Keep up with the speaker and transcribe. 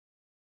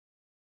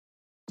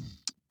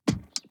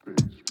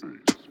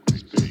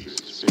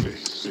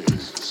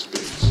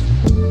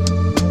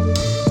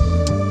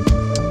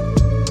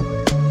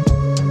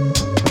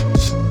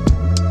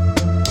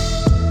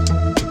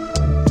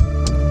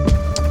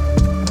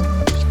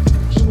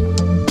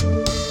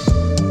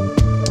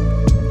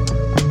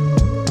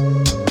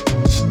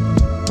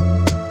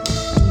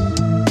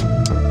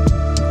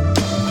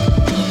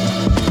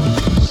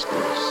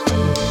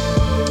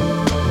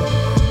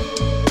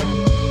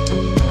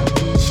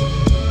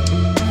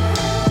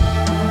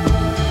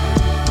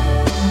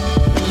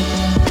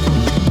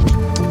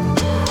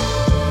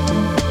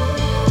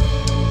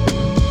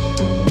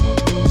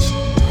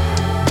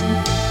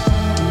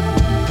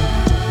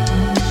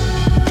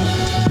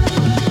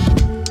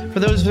For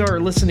those who are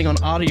listening on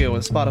audio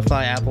on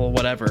Spotify, Apple,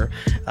 whatever,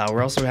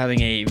 we're also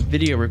having a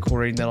video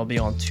recording that'll be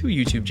on two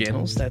YouTube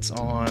channels. That's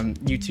on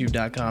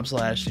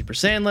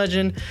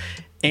youtube.com/SuperSaiyanLegend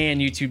and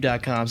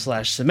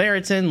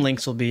youtube.com/Samaritan.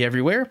 Links will be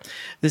everywhere.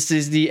 This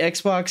is the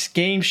Xbox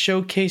Game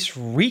Showcase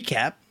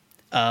recap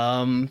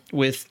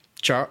with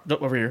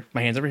over here.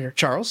 My hand's over here.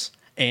 Charles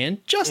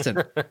and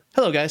Justin.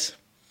 Hello, guys.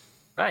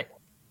 Hi.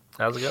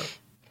 How's it going?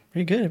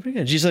 Pretty good. Pretty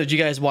good. Did you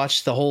guys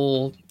watch the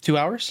whole 2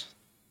 hours?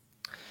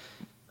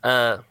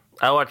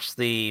 I watched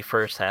the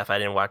first half. I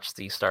didn't watch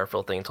the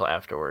Starfield thing until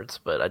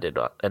afterwards, but I did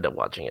end up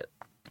watching it.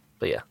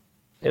 But yeah,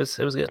 it was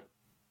good.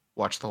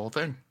 Watch the whole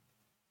thing.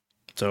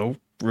 So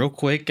real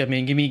quick, I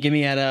mean, give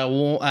me at a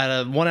 0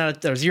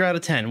 out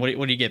of 10. What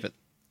do you give it?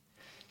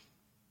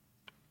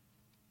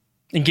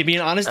 And give me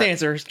an honest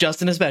answer,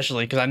 Justin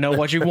especially, because I know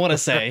what you want to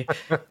say.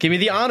 Give me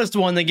the honest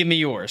one, then give me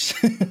yours.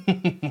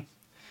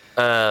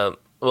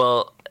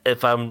 Well,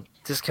 if I'm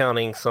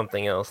discounting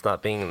something else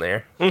not being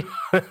there,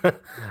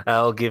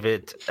 I'll give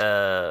it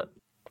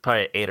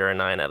probably 8 or a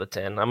 9 out of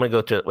 10. I'm gonna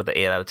go to it with an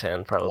 8 out of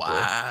 10 probably.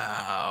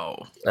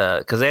 Wow.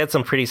 Because they had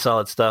some pretty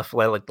solid stuff.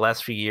 Like the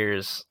last few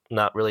years,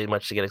 not really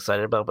much to get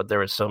excited about, but there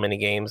were so many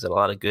games and a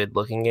lot of good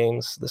looking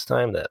games this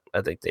time that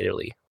I think they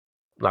really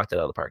knocked it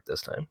out of the park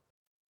this time.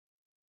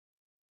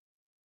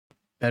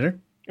 Better?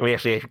 We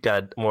actually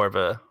got more of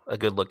a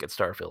good look at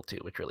Starfield too,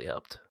 which really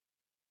helped.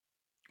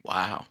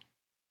 Wow.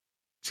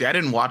 See, I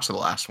didn't watch the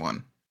last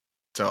one,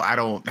 so I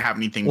don't have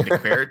anything to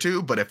compare it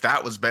to. But if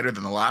that was better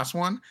than the last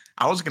one,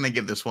 I was going to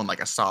give this one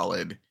like a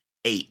solid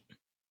 8.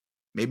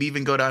 Maybe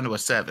even go down to a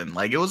 7.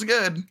 Like, it was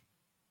good.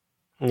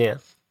 Yeah.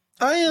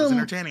 It was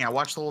entertaining. I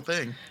watched the whole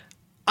thing.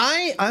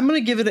 I'm going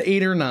to give it an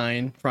 8 or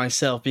 9 for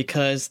myself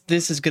because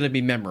this is going to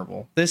be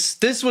memorable.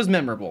 This was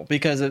memorable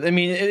because, I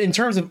mean, in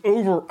terms of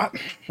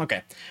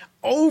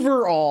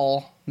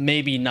overall,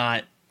 maybe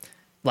not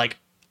like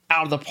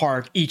out of the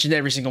park each and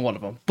every single one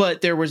of them, but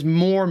there was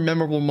more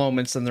memorable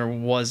moments than there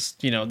was,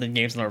 the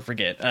games I'll never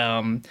forget.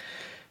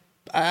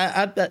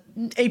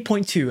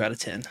 8.2 out of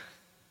 10.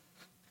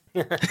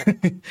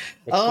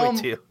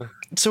 8.2.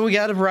 So we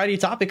got a variety of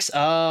topics.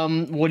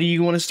 What do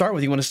you want to start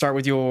with? You want to start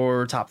with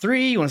your top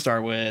 3? You want to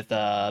start with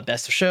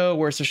best of show,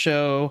 worst of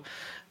show?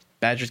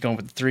 Badger's going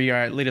with the 3. All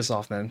right, lead us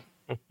off, man.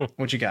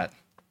 What you got?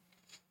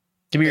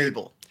 Give me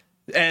Fable.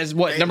 As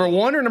what? Fable. Number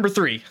 1 or number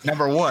 3?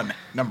 Number one.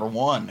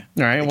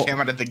 All right. It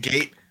came out of the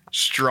gate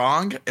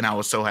strong, and I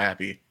was so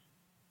happy.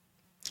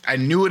 I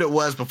knew what it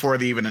was before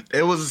I'm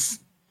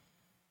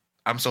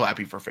so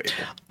happy for Fable.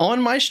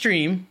 On my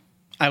stream,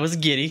 I was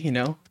giddy,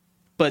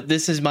 but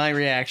this is my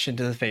reaction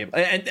to the Fable.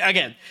 And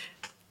again,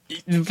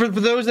 for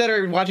those that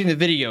are watching the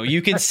video,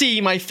 you can see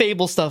my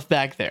Fable stuff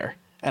back there,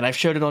 and I've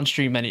showed it on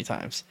stream many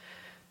times.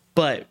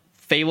 But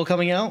Fable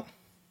coming out,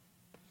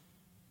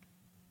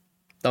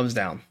 thumbs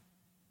down.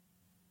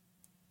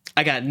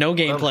 I got no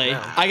gameplay.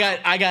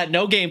 I got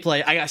no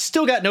gameplay.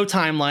 Still got no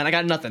timeline. I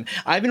got nothing.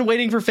 I've been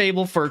waiting for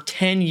Fable for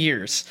 10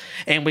 years,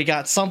 and we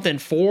got something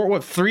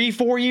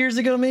 3-4 years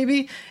ago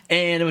maybe,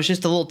 and it was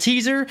just a little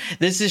teaser.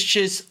 This is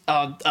just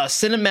a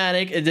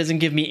cinematic. It doesn't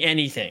give me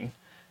anything.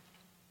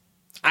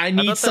 I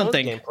need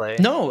something.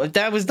 No,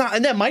 that was not,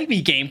 and that might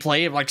be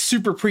gameplay, like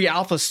super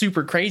pre-alpha,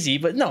 super crazy,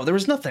 but no, there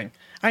was nothing.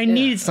 I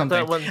needed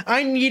something.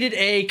 I needed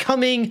a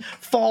coming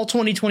fall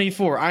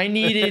 2024. I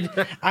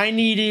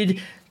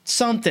needed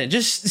something.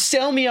 Just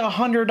sell me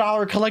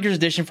 $100 collector's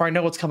edition for I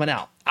know what's coming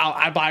out.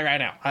 I buy right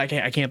now. I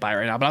can't buy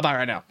right now, but I'll buy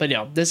right now.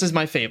 But this is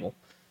my Fable.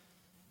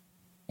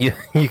 You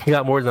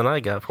got more than I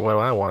got for what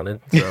I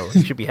wanted, so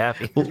you should be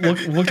happy.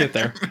 We'll get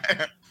there.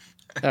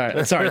 All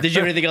right. Sorry. Did you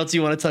have anything else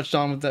you want to touch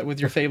on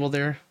with your Fable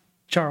there,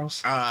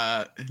 Charles?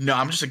 No,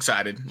 I'm just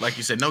excited. Like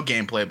you said, no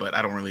gameplay, but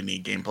I don't really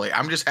need gameplay.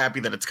 I'm just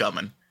happy that it's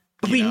coming.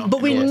 But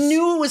we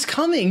knew it was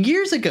coming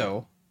years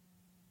ago.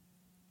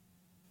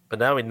 But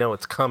now we know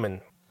it's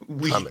coming.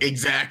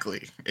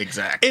 Exactly.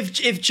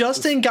 If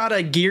Justin got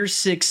a Gear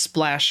 6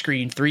 splash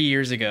screen 3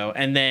 years ago,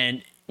 and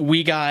then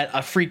we got a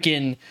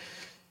freaking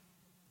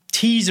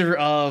teaser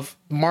of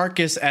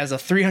Marcus as a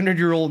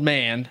 300-year-old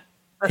man,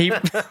 he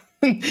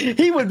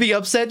he would be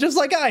upset just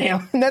like I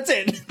am. And that's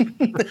it.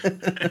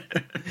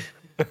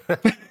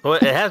 Well,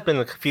 it has been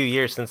a few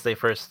years since they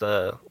first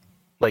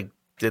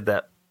did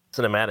that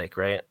cinematic,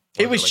 right?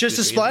 It was just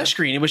a splash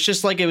screen. It was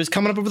just like it was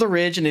coming up over the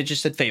ridge, and it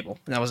just said Fable,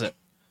 and that was it.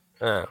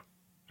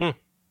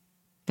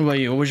 What about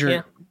you? What was your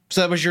Yeah.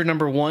 So that was your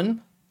number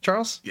one,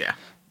 Charles? Yeah,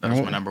 that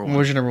was my number one. What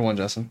was your number one,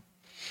 Justin?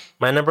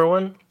 My number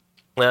one?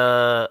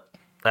 I'm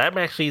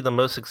actually the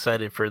most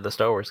excited for the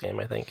Star Wars game,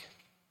 I think.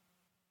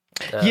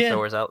 Yeah. Star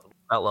Wars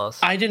Outlaws.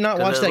 I did not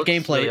 'Cause watch it that looks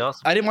gameplay. really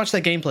awesome. I didn't watch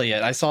that gameplay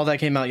yet. I saw that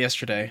came out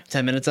yesterday.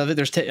 10 minutes of it.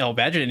 There's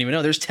Badger didn't even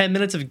know. There's 10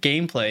 minutes of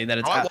gameplay that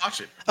it's I out.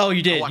 watched it. Oh,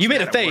 you did. watched You made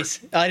a that at face.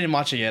 I didn't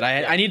watch it yet.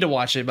 I need to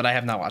watch it, but I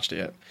have not watched it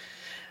yet.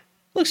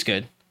 Looks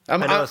good. I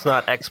know it's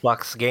not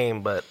Xbox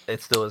game, but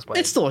it still is.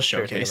 It's still a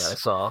favorite thing showcase. that I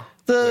saw.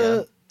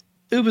 The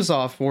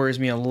Ubisoft worries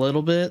me a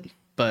little bit,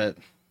 but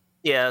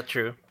Yeah,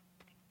 true.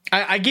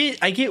 I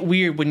get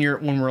weird when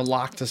we're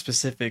locked to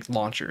specific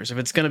launchers. If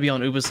it's going to be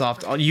on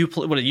Ubisoft, what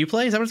do you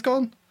play? Is that what it's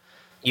called?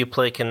 You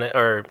play Connect,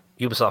 or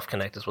Ubisoft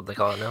Connect is what they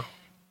call it now.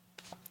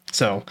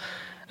 So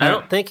I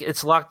don't think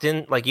it's locked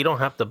in. Like, you don't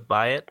have to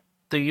buy it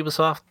through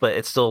Ubisoft, but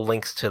it still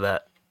links to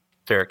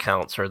their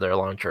accounts or their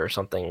launcher or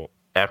something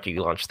after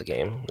you launch the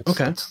game.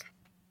 Okay.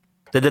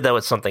 They did that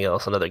with something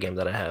else, another game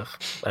that I have.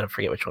 I don't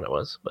forget which one it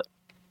was, but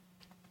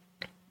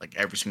Like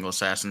every single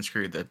Assassin's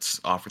Creed that's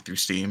offered through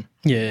Steam.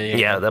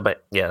 yeah. that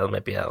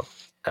might be how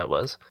that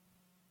was.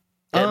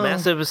 Yeah,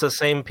 Massive is the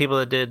same people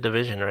that did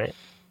Division, right?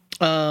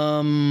 Or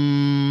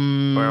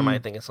am I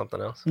thinking something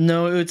else?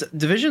 No, it's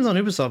Division's on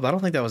Ubisoft. But I don't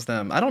think that was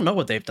them. I don't know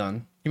what they've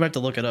done. You might have to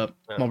look it up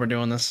while we're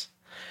doing this.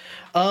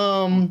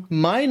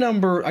 My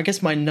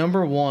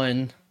number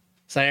one.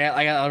 So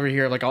I got over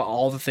here like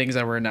all the things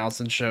that were announced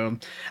and shown.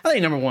 I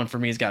think number one for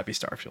me has got to be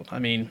Starfield. I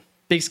mean,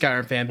 big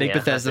Skyrim fan, big Yeah, I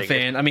Bethesda figured.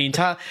 fan. I mean,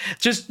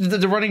 just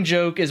the running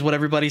joke is what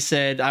everybody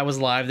said. I was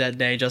live that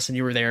day. Justin,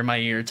 you were there in my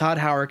ear. Todd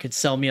Howard could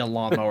sell me a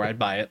lawnmower. I'd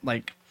buy it.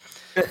 Like,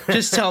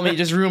 just tell me,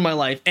 just ruin my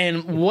life.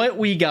 And what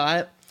we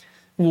got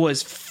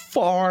was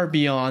far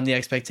beyond the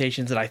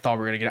expectations that I thought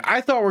we were going to get.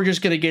 I thought we were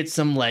just going to get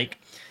some like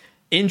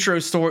intro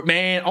story.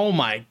 Man, oh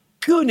my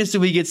goodness,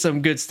 did we get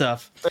some good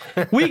stuff.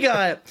 We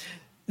got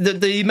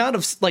the amount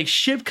of like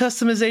ship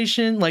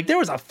customization. Like there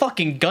was a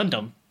fucking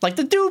Gundam. Like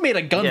the dude made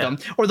a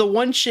Gundam, or the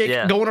one chick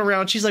going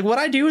around. She's like, "What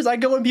I do is I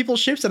go in people's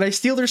ships and I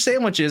steal their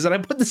sandwiches and I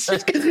put the she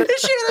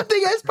had a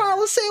big ass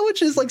pile of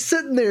sandwiches like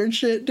sitting there and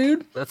shit,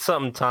 dude." That's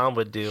something Tom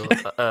would do.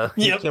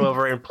 He came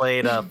over and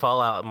played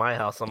Fallout at my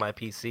house on my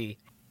PC,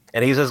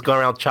 and he's just going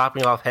around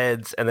chopping off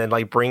heads and then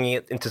like bringing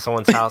it into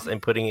someone's house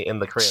and putting it in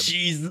the crib.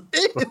 Jeez.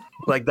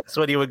 Like that's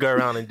what he would go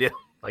around and do.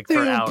 Like for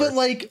Dude, hours. but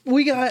like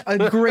we got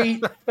a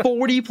great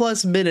 40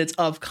 plus minutes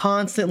of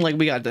constant, like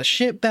we got the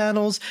ship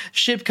battles,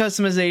 ship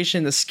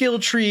customization, the skill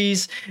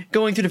trees,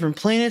 going through different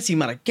planets, the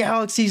amount of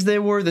galaxies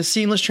there were, the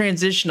seamless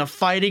transition of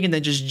fighting and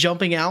then just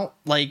jumping out.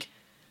 Like,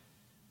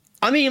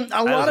 I mean,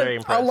 a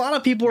lot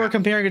of people are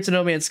comparing it to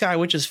No Man's Sky,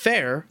 which is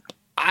fair.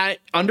 I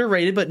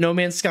underrated, but No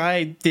Man's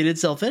Sky did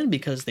itself in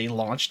because they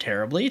launched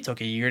terribly. It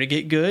took a year to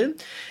get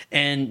good,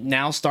 and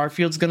now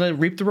Starfield's gonna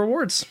reap the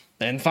rewards.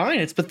 And fine,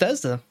 it's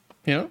Bethesda,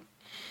 you know.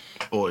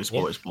 Boys.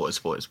 What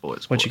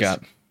you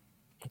got?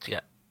 What you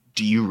got?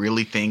 Do you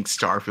really think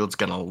Starfield's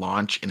gonna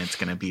launch and it's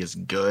gonna be as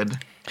good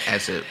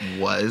as it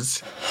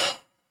was?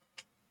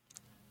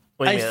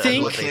 What do you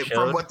mean, think-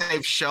 From what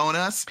they've shown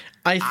us,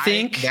 I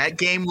think that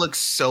game looks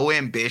so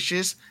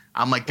ambitious.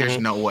 I'm like, there's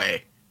no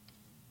way.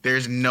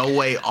 There's no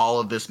way all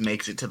of this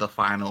makes it to the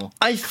final.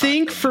 I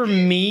think for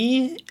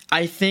me,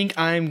 I think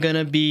I'm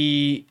gonna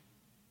be.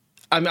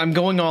 I'm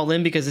going all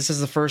in because this is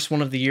the first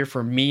one of the year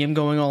for me. I'm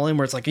going all in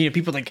where it's like, you know,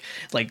 people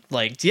like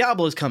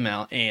Diablo's come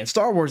out and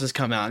Star Wars has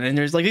come out, and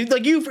there's like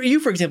you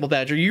for example,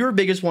 Badger, your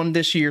biggest one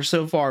this year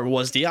so far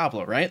was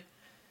Diablo, right?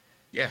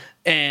 Yeah.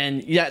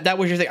 And yeah, that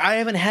was your thing. I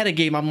haven't had a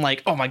game I'm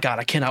like, oh my god,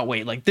 I cannot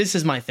wait. Like this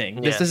is my thing.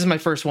 This is my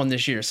first one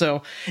this year.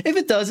 So if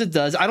it does, it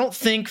does. I don't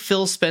think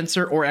Phil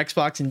Spencer or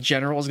Xbox in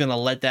general is going to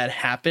let that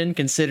happen,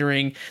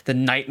 considering the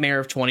nightmare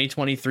of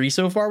 2023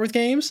 so far with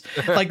games.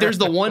 Like there's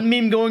the one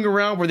meme going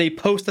around where they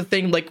post a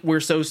thing like,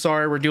 "We're so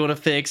sorry, we're doing a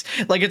fix."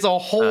 Like it's a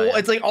whole.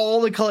 It's like all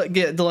the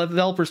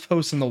developers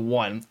posting the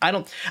one.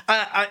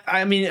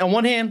 I mean, on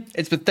one hand,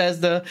 it's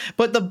Bethesda,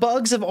 but the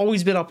bugs have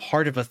always been a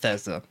part of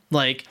Bethesda.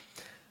 Like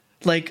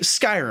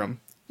Skyrim.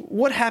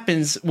 What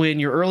happens when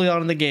you're early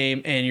on in the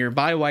game and you're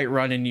by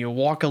Whiterun and you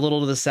walk a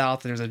little to the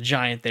south and there's a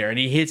giant there and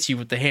he hits you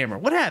with the hammer?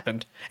 What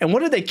happened? And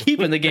what did they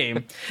keep in the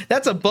game?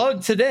 That's a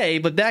bug today,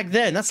 but back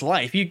then, that's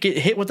life. You get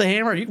hit with the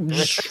hammer, you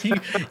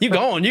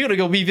going. You're going to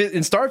go be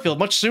in Starfield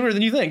much sooner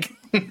than you think.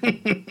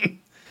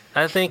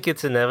 I think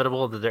it's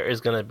inevitable that there is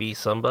going to be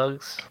some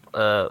bugs,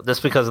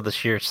 just because of the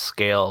sheer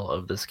scale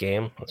of this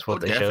game. That's what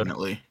they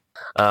definitely.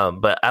 showed.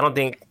 But I don't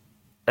think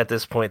at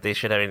this point they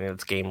should have anything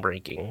that's game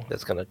breaking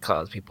that's going to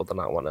cause people to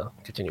not want to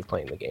continue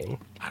playing the game.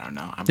 I don't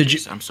know.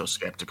 I'm so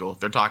skeptical.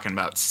 They're talking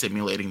about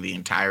simulating the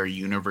entire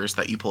universe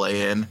that you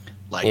play in,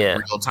 like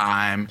real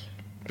time.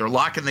 They're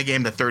locking the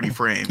game to 30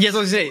 frames. Yes, I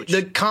was going to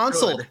say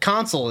the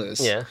console is.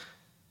 Yeah,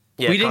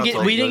 we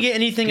didn't get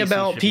anything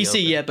about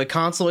PC yet, but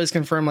console is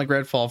confirmed like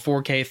Redfall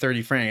 4K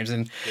 30 frames,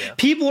 and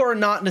people are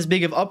not as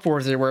big of uproar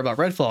as they were about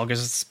Redfall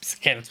because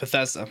it's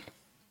Bethesda.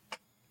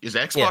 Is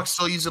Xbox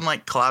still using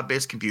like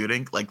cloud-based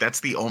computing? Like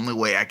that's the only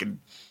way I could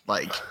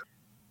like.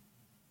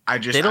 I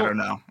don't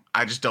know.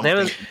 I just don't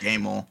think the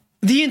game will.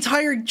 The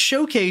entire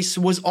showcase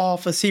was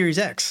off a Series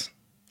X,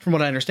 from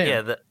what I understand.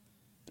 Yeah,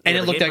 and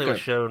it looked that good. Was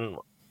shown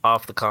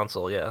off the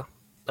console. Yeah,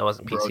 that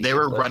wasn't PC. Bro, they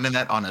were running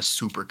that on a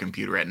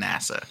supercomputer at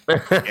NASA.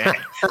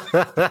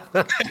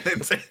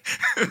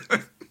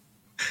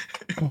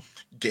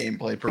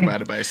 Gameplay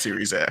provided by a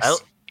Series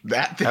S.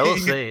 That thing. I will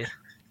say.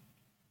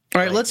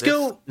 All right, let's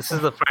go. This is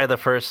probably the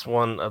first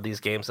one of these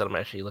games that I'm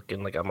actually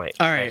looking like I might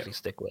actually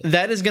stick with.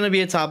 That is going to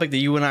be a topic that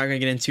you and I are going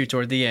to get into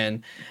toward the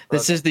end.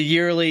 This is the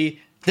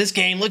yearly, this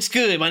game looks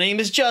good. My name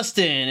is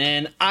Justin,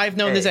 and I've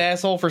known this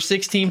asshole for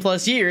 16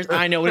 plus years.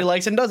 I know what he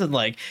likes and doesn't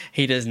like.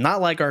 He does not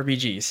like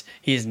RPGs.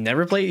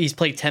 He's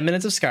played 10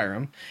 minutes of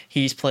Skyrim.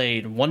 He's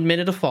played 1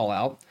 minute of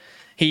Fallout.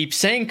 He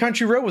sang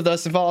Country Road with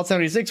us in Fallout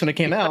 76 when it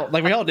came out,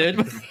 like we all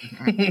did.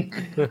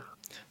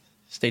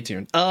 Stay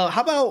tuned.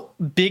 How about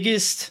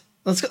biggest...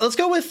 Let's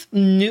go with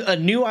a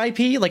new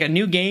IP, like a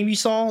new game you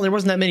saw. There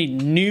wasn't that many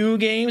new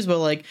games, but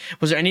like,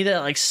 was there any that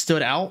like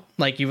stood out?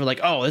 Like you were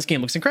like, oh, this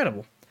game looks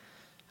incredible.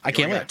 I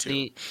can't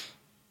wait.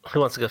 Who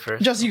wants to go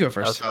first? Just you go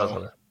first.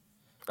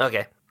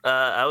 Okay.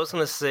 I was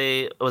gonna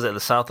say, was it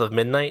the South of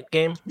Midnight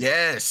game?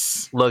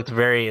 Yes. Looked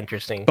very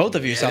interesting. Both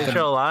of you. South didn't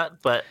show a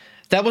lot, but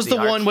that was the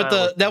one with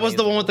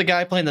the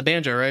guy playing the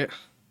banjo, right?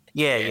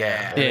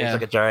 Yeah. It's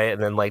like a giant,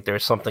 and then like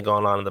there's something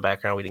going on in the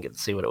background. We didn't get to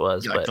see what it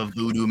was. Like the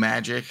voodoo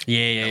magic.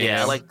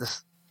 Yeah. I like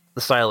this.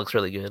 The style looks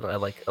really good. I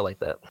like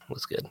that.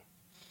 Looks good.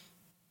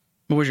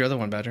 What was your other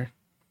one, Badger?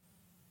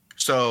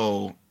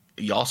 So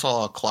y'all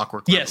saw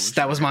Clockwork Yes, Revolution,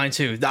 that was mine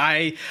too.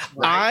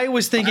 I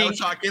was thinking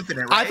BioShock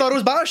Infinite, right? I thought it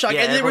was BioShock,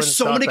 and there were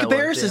so many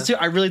comparisons too.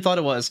 I really thought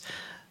it was.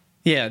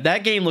 Yeah,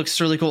 that game looks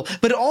really cool.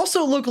 But it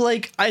also looked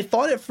like, I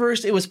thought at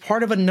first it was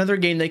part of another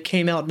game that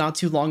came out not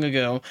too long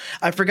ago.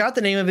 I forgot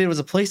the name of it. It was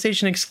a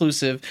PlayStation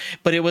exclusive,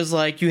 but it was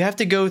like you have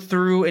to go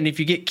through, and if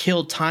you get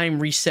killed,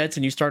 time resets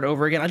and you start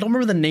over again. I don't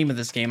remember the name of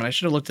this game, and I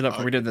should have looked it up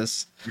before we did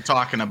this. You're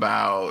talking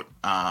about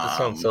this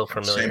sounds so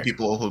familiar. Same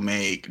people who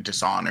make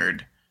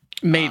Dishonored.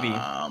 Maybe.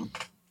 Yeah.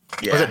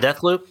 Was it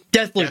Deathloop?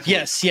 Deathloop.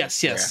 Yes.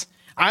 Yeah.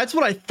 That's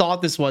what I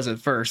thought this was at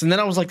first, and then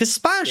I was like, "This is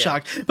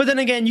BioShock." Yeah. But then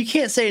again, you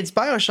can't say it's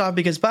BioShock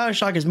because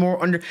BioShock is more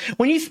under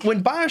when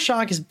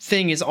BioShock's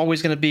thing is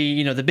always going to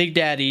be the big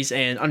daddies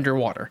and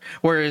underwater,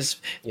 whereas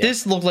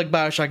this looked like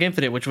BioShock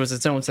Infinite, which was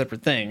its own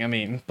separate thing. I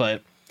mean,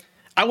 but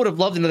I would have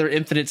loved another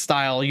Infinite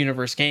style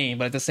universe game,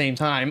 but at the same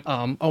time,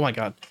 for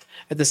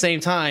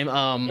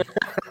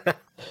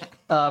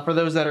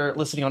those that are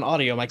listening on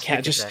audio, my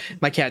cat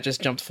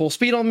just jumped full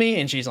speed on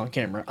me, and she's on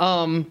camera.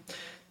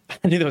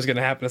 I knew that was going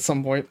to happen at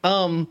some point.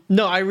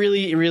 No, I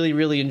really, really,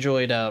 really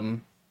enjoyed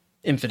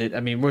Infinite.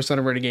 I mean, most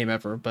underrated game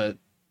ever, but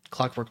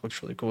Clockwork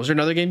looks really cool. Was there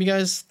another game you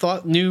guys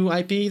thought, new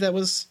IP, that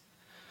was,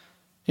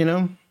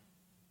 Those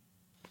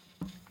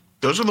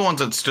are the ones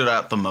that stood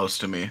out the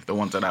most to me. The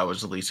ones that I was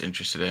the least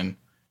interested in.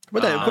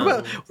 What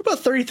about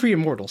 33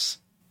 Immortals?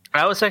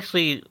 I was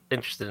actually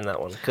interested in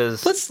that one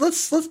because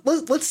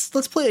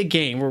let's play a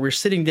game where we're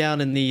sitting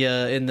down in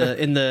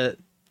the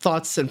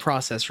thoughts and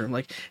process room.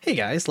 Like, hey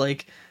guys,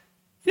 like.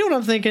 You know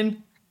what I'm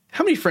thinking?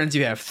 How many friends do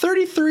you have?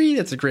 33?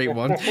 That's a great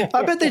one.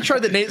 I bet they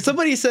tried the name.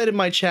 Somebody said in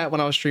my chat when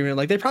I was streaming,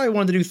 like, they probably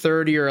wanted to do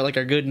 30 or like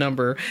a good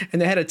number,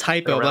 and they had a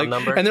typo. Like,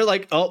 number. And they're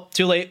like, oh,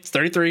 too late. It's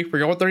 33. We're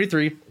going with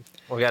 33.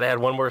 We got to add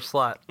one more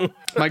slot.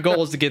 My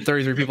goal is to get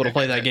 33 people to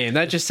play that game.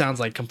 That just sounds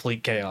like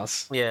complete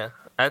chaos. Yeah.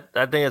 I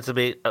think it's a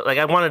bit like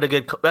I wanted a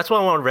good. That's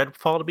what I wanted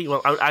Redfall to be.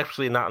 Well,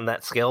 actually not on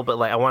that scale, but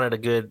like I wanted a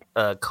good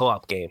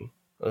co-op game,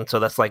 and so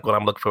that's like what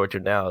I'm looking forward to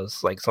now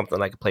is like something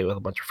I could play with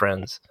a bunch of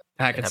friends.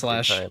 Hack and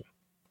slash,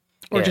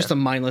 or just a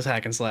mindless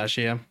hack and slash.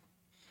 Yeah,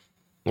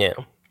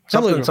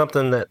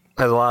 something that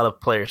has a lot of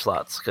player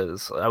slots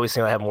because I always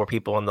think I have more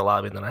people in the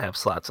lobby than I have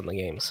slots in the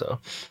game. So,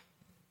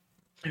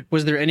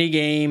 was there any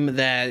game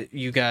that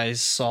you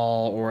guys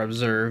saw or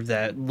observed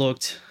that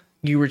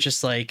you were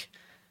just like,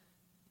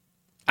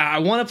 I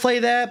want to play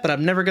that, but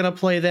I'm never gonna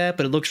play that,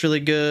 but it looks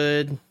really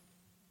good?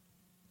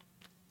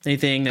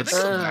 Anything that's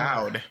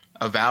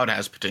Avowed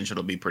has potential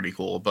to be pretty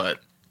cool,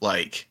 but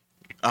like,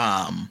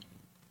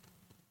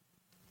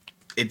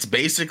 it's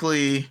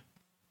basically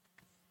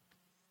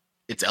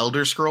it's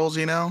Elder Scrolls,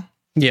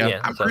 Yeah,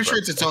 I'm pretty sure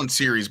it's its own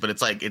series, but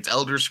it's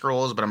Elder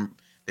Scrolls. But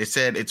they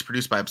said it's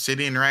produced by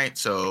Obsidian, right?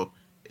 So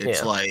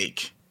it's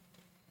like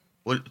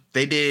what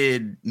they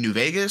did New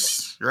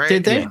Vegas, right?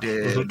 Did they?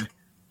 Did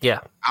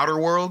Outer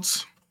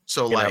Worlds.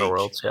 So Outer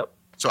Worlds, yep.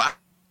 So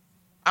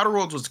Outer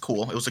Worlds was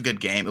cool. It was a good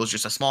game. It was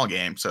just a small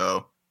game.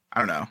 So I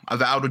don't know.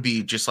 Avowed would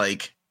be just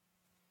like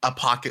a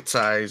pocket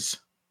size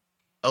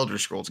Elder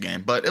Scrolls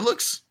game, but it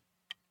looks.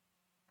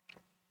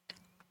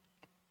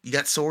 You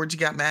got swords, you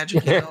got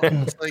magic.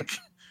 It's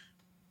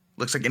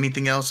looks like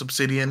anything else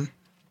Obsidian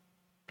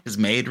has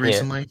made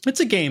recently.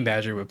 It's a game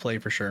Badger would play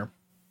for sure.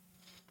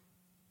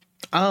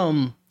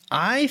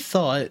 I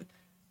thought,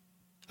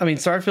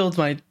 Starfield's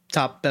my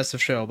top best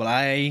of show, but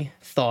I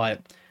thought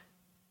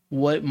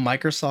what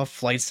Microsoft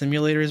Flight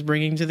Simulator is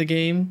bringing to the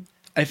game.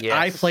 If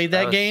I played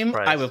that game,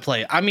 surprised. I would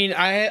play it. I mean,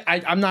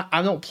 I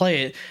don't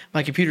play it.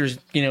 My computer's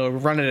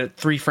running at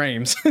 3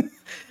 frames,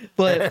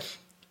 but.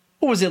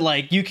 what was it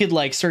like? You could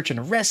like search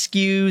and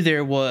rescue.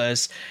 There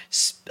was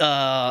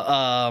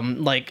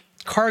like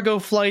cargo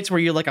flights where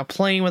you're like a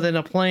plane within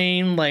a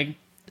plane. Like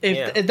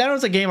if that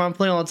was a game I'm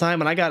playing all the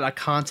time and I got a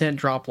content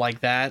drop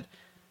like that,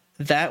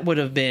 that would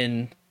have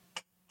been,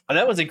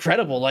 that was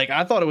incredible. Like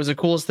I thought it was the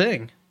coolest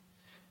thing.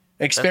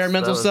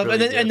 Experimental stuff,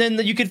 really and then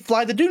you could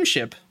fly the Dune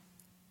ship.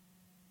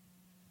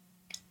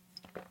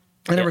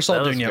 I never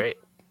saw Dune yet. Great.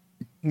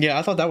 Yeah,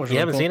 I thought that was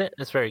really cool. You haven't seen it?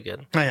 It's very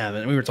good. I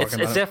haven't. We were talking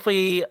about it. It's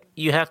definitely,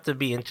 you have to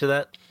be into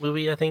that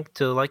movie, I think,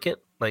 to like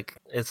it. Like,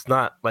 it's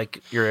not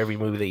like your every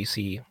movie that you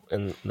see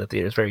in the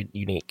theater. It's very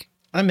unique.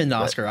 I'm into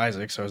Oscar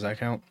Isaac, so does that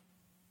count?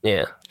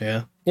 Yeah.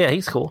 Yeah. Yeah,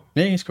 he's cool.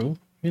 Yeah, he's cool.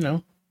 You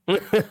know.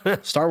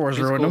 Star Wars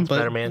ruined him, but...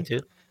 Spider-Man,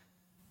 too.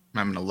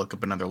 I'm going to look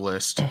up another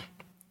list.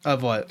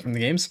 Of what? From the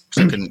games?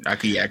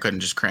 I couldn't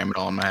just cram it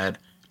all in my head.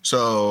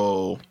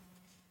 So...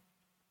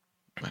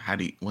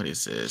 what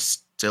is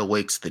this? Still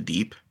Wakes the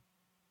Deep?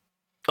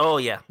 Oh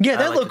yeah,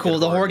 that looked cool.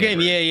 The horror game,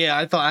 yeah.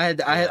 I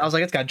thought I was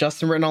like, it's got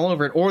Justin written all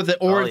over it, or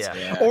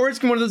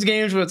it's one of those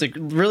games where it's like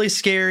really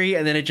scary,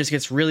 and then it just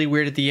gets really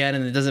weird at the end,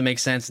 and it doesn't make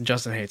sense, and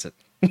Justin hates it.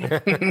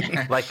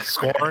 Like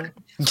Scorn.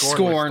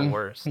 Scorn was the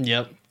worst.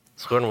 Yep.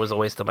 Scorn was a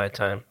waste of my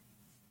time.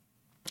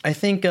 I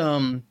think. I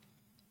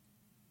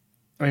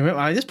mean,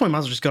 at this point, I might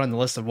as well just go on the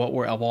list of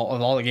of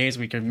all the games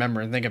we can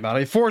remember and think about. I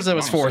mean, Forza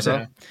was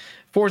Forza.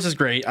 Forza's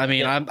great. I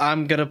mean,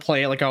 I'm gonna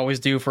play it like I always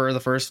do for the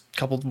first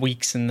couple of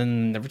weeks and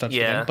then never touch it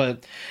again.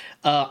 But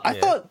I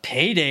thought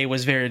Payday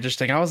was very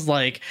interesting. I was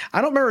like, I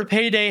don't remember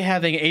Payday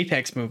having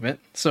Apex movement,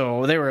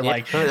 so they were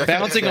like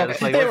bouncing off.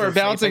 They were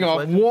bouncing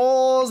off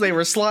walls. They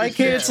were slide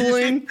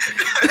canceling.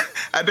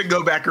 I had to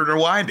go back and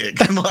rewind it.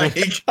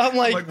 I'm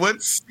like,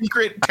 what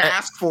secret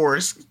task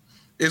force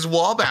is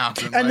wall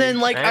bouncing? And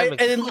then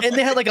and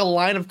they had like a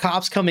line of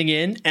cops coming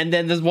in, and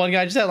then this one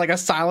guy just had like a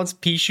silenced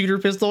pea shooter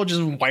pistol,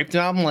 just wiped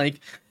out. I'm like,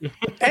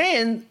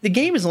 and the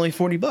game is only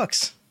 $40,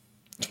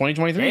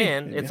 2023,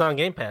 and it's on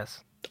Game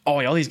Pass. Oh,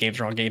 yeah, all these games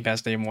are on Game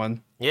Pass day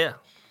one. Yeah,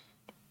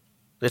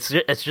 it's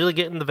really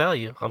getting the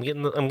value. I'm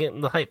getting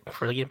the hype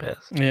for the Game Pass.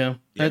 Yeah.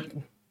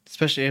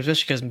 Especially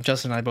because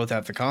Justin and I both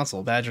have the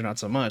console. Badger not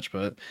so much,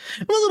 but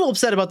I'm a little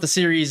upset about the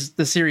Series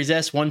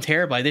S 1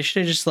 terabyte. They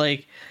should have just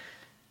like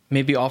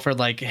maybe offered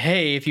like,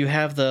 hey, if you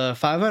have the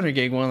 500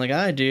 gig one like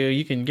I do,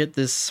 you can get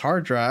this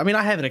hard drive. I mean,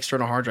 I have an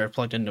external hard drive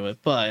plugged into it,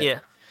 but yeah,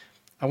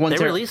 they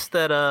released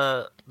that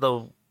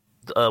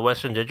the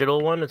Western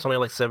Digital one. It's only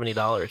like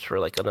 $70 for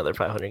like another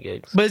 500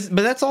 gigs. But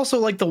that's also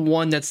like the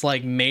one that's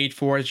like made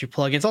for it. You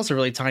plug in. It's also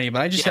really tiny.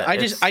 But I just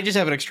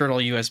have an external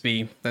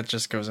USB that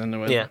just goes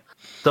into it. Yeah,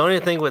 the only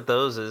thing with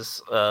those is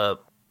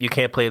you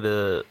can't play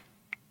the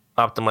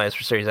optimized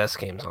for Series S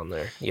games on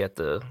there. You have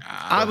to.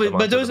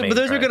 But those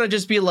are gonna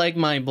just be like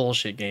my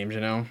bullshit games,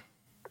 you know.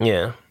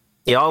 Yeah.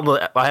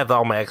 I have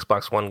all my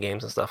Xbox One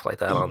games and stuff like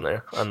that on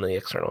there on the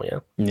external. Yeah.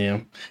 Yeah.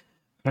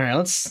 All right.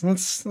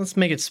 Let's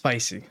make it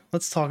spicy.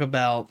 Let's talk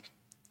about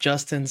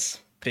Justin's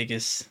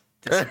biggest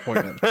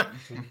disappointment.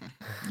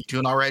 You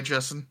doing all right,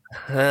 Justin?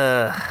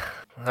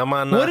 I'm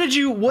on. What did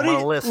you? What I'm did?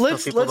 on a list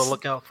let's of people to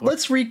look out for.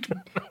 Let's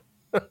recap.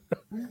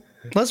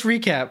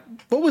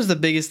 What was the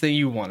biggest thing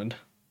you wanted?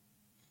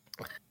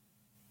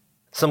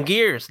 Some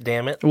Gears,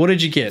 damn it. What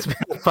did you get? It's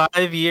been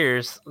 5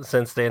 years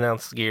since they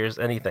announced Gears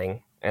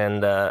anything,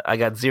 and I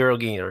got zero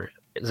Gears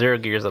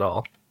at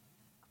all.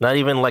 Not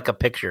even like a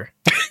picture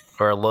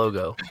or a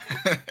logo.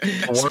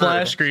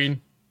 Splash screen.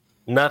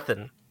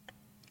 Nothing.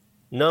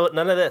 No,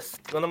 none of this.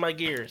 None of my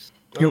Gears.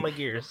 None of my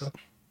Gears.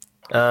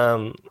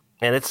 And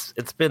it's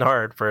been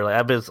hard for like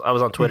I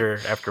was on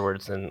Twitter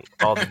afterwards, and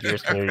all the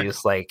Gears community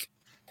is like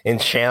in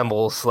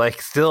shambles.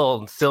 Like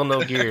still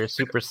no Gears.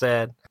 Super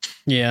sad.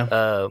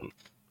 Yeah.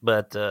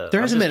 But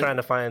there hasn't been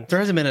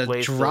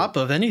a drop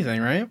of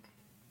anything, right?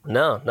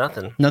 No,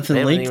 nothing.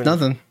 Nothing leaked.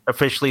 Nothing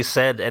officially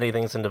said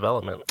anything's in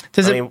development.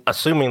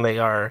 Assuming they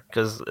are,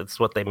 because it's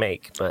what they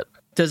make. But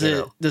does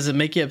it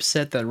make you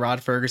upset that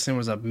Rod Ferguson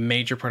was a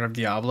major part of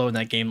Diablo and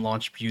that game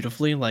launched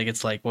beautifully? Like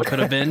it's like what could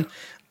have been.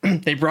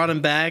 They brought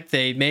him back.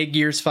 They made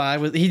Gears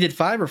 5. He did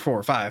 5 or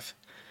 4? 5.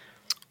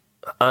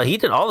 He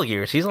did all the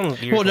Gears. He's on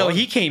Gears. Well, no,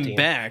 he came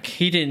back.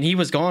 He didn't. He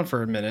was gone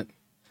for a minute.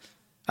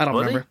 I don't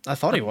remember. I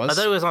thought he was. I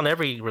thought he was on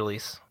every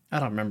release. I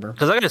don't remember.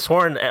 Because I could have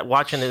sworn at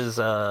watching his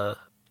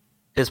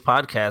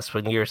podcast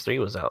when Gears 3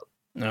 was out.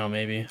 No,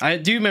 maybe. I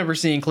do remember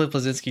seeing Cliff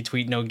Bleszinski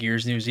tweet no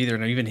Gears news either,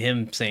 and even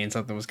him saying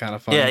something was kind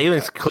of funny. Yeah, even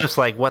Cliff's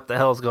like, what the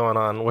hell's going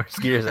on? Where's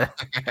Gears at?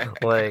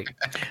 Like,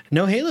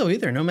 no Halo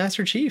either. No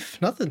Master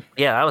Chief. Nothing.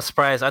 Yeah, I was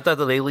surprised. I thought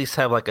that they at least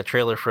have like a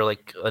trailer for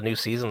like a new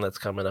season that's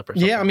coming up or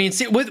something. Yeah, I mean,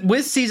 see,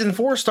 with season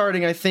 4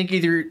 starting, I think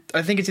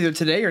it's either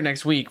today or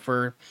next week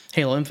for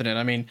Halo Infinite.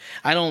 I mean,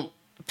 I don't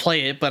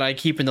play it, but I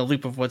keep in the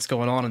loop of what's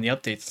going on in the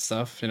updates and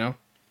stuff, you know?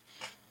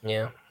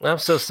 Yeah, I'm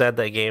so sad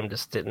that game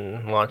just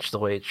didn't launch the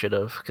way it should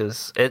have,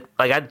 because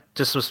I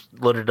just was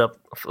loaded up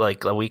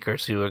like a week or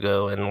two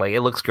ago, and like it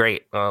looks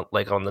great,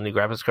 like on the new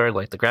graphics card,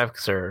 like the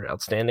graphics are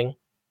outstanding,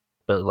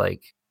 but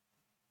like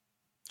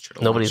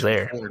nobody's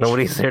there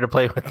to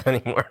play with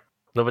anymore.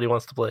 Nobody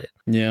wants to play it.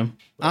 Yeah.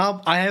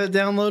 I have it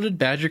downloaded.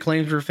 Badger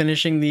claims we're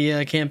finishing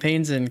the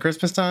campaigns in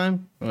Christmas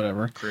time.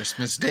 Whatever.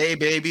 Christmas Day,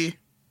 baby.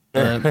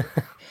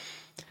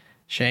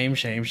 Shame.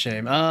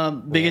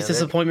 Biggest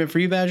disappointment for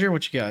you, Badger?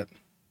 What you got?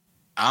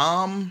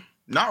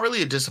 Not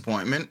really a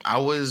disappointment. I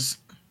was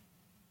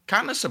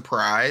kind of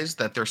surprised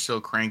that they're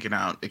still cranking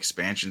out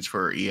expansions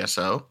for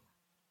ESO.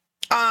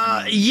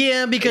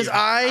 Yeah, because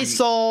I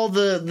saw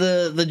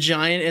the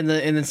giant and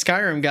the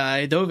Skyrim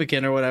guy,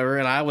 Dovahkiin or whatever,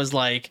 and I was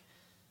like,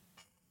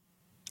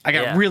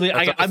 I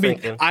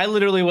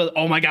literally was,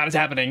 oh my god, it's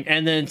happening.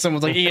 And then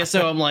someone's like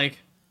ESO, I'm like,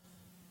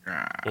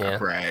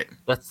 right.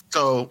 That's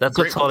great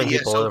what's holding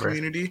people over.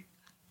 Community.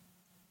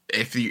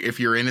 If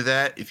you're into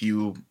that, if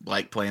you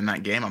like playing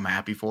that game, I'm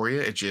happy for you.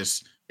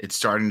 It's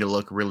starting to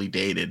look really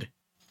dated.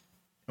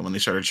 And when they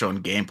started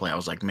showing gameplay, I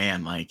was like,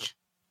 man, like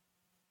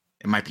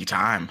it might be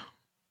time.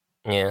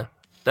 Yeah.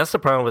 That's the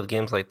problem with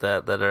games like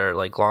that are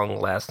like long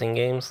lasting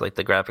games. Like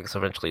the graphics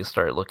eventually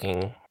start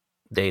looking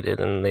dated,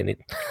 and they need.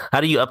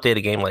 How do you update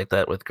a game like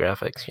that with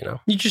graphics? You know,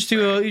 you just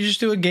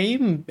do a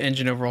game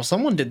engine overhaul.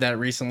 Someone did that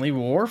recently.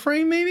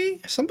 Warframe,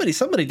 maybe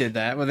somebody did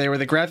that where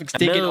the graphics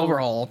did get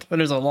overhauled, but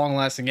it was a long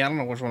lasting. I don't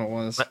know which one it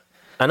was.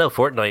 I know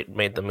Fortnite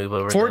made the move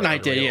over.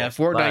 Fortnite did, yeah.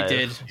 Fortnite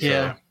did,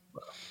 yeah.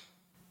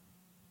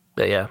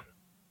 But yeah,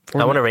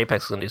 I wonder if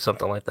Apex is gonna do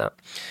something like that.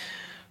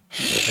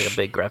 It's like a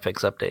big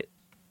graphics update.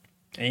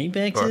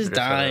 Apex is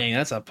dying.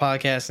 That's a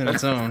podcast in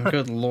its own.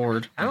 Good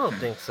lord. I don't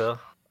think so.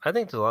 I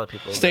think there's a lot of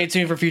people. Stay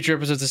tuned for future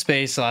episodes of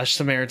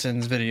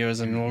Space/Samaritans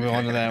videos, and we'll go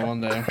on to that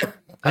one day.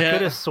 I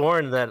could have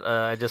sworn that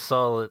I just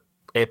saw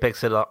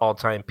Apex at an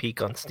all-time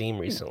peak on Steam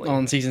recently.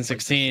 On season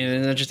 16,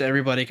 and then just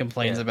everybody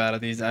complains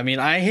about it.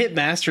 I hit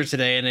Master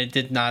today, and it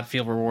did not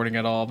feel rewarding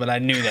at all, but I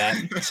knew that.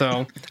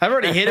 So I've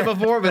already hit it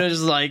before, but it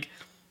was like,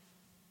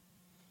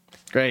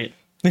 great.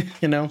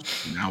 You know?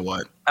 Now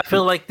what? I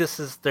feel like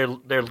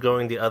they're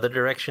going the other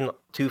direction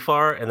too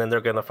far, and then they're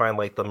gonna find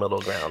like the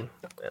middle ground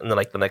in the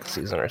next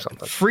season or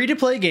something. Free to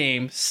play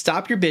game.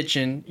 Stop your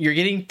bitching. You're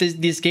getting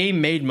this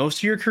game made most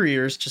of your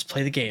careers. Just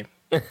play the game.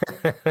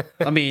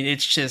 I mean,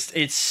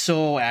 it's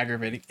so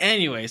aggravating.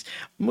 Anyways,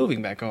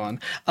 moving back on.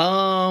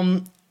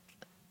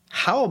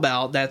 How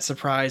about that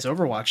surprise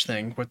Overwatch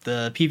thing with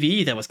the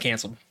PvE that was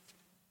canceled?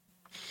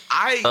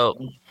 I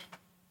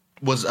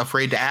was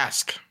afraid to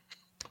ask.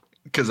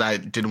 Because I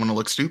didn't want to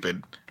look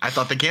stupid. I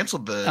thought they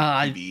canceled the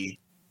PvE.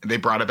 They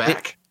brought it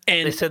back.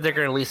 And they said they're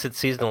going to release it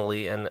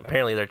seasonally, and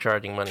apparently they're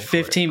charging money.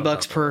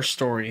 $15 per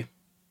story.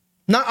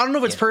 I don't know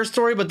if it's per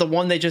story, but the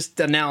one they just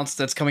announced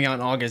that's coming out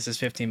in August is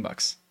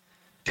 $15.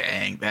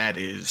 Dang, that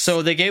is.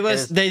 So they gave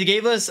us an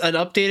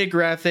updated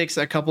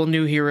graphics, a couple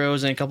new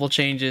heroes, and a couple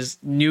changes.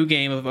 New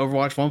game of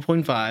Overwatch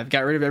 1.5.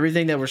 Got rid of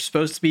everything that was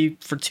supposed to be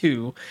for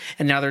 2,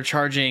 and now they're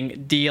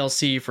charging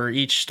DLC for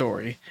each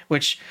story,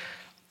 which,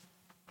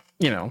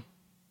 you know.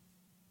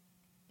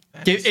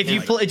 If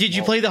you did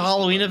you play the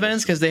Halloween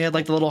events? Because they had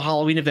like the little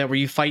Halloween event where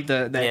you fight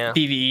that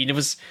PvE, and it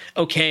was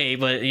okay,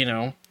 but you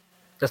know,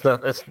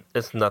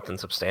 it's nothing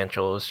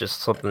substantial. It's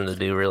just something to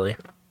do, really.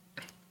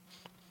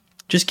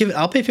 Just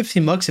I'll pay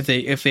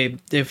 $15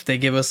 if they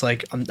give us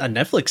like a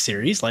Netflix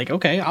series. Like,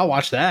 okay, I'll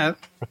watch that.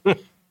 I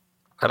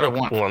don't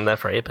want that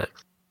for Apex.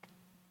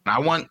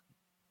 It's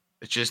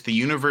just the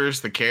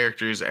universe, the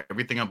characters,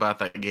 everything about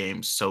that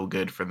game so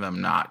good for them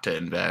not to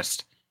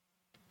invest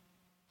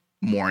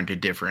more into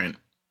different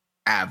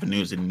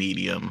avenues and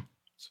medium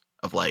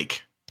of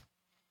like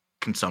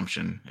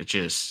consumption. It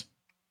just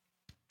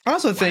I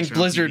also think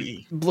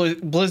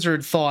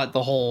Blizzard thought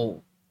the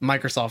whole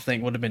Microsoft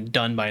thing would have been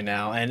done by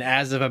now, and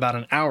as of about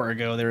an hour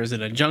ago there is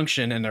an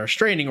injunction and a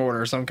restraining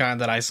order of some kind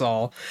that I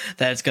saw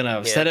that's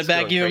gonna set it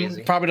back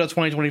even probably till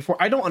 2024.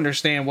 I don't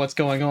understand what's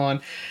going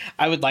on.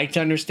 I would like to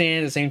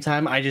understand. At the same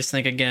time, I just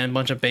think, again,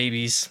 bunch of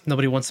babies.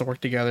 Nobody wants to work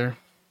together.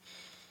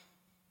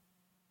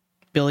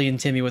 Billy and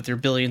Timmy with their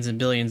billions and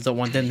billions don't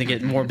want them to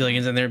get more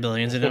billions than their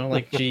billions, you know?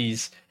 Like,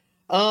 geez.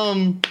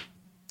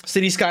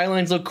 City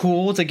Skylines look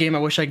cool. It's a game I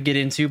wish I could get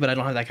into, but I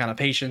don't have that kind of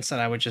patience,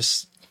 and I would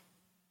just,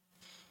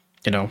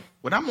 you know.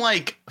 When I'm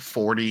like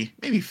 40,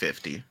 maybe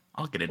 50,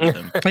 I'll get into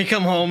them. When you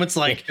come home, it's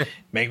like,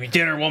 make me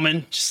dinner,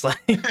 woman. Just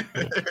like...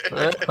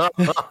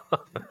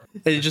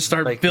 They just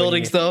start like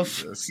building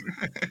stuff.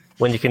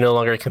 When you can no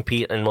longer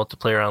compete in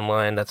multiplayer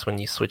online, that's when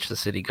you switch to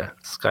City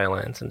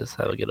Skylines and just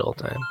have a good old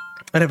time.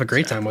 I'd have a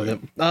great time with it.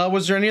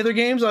 Was there any other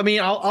games? I mean,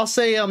 I'll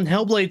say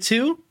Hellblade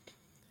 2.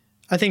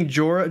 I think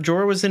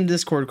Jorah was in a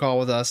Discord call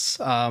with us,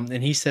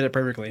 and he said it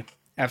perfectly.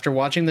 After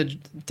watching the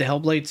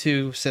Hellblade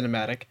 2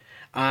 cinematic,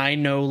 I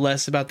know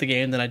less about the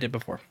game than I did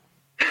before.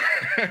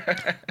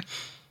 I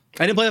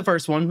didn't play the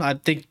first one. I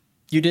think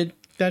you did,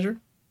 Badger?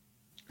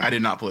 I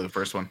did not play the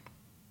first one.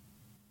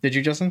 Did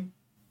you, Justin?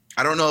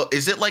 I don't know.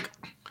 Is it like...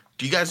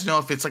 Do you guys know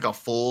if it's like a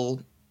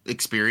full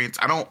experience?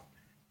 I don't...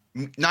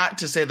 Not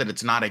to say that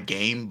it's not a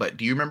game, but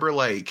do you remember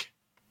like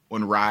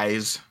when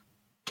Rise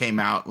came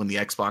out when the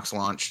Xbox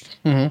launched?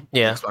 Mm-hmm.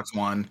 Yeah. Xbox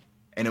One.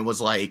 And it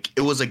was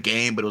a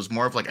game, but it was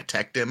more of like a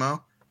tech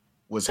demo.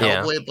 Was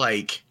Hellblade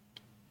like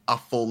a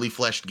fully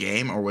fleshed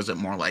game, or was it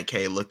more like,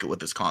 hey, look at what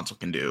this console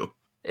can do?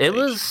 It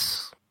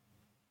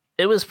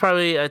Like, was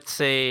probably, I'd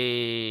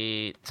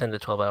say, 10 to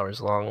 12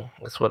 hours long.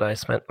 That's what I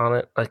spent on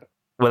it. Like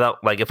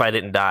without, like, if I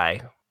didn't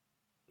die,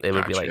 it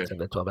would be like Gotcha. 10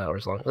 to 12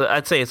 hours long.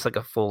 I'd say it's like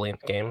a full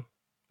length game,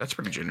 that's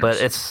pretty generous.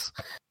 but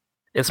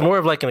it's more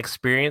of like an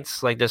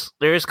experience. Like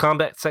there is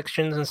combat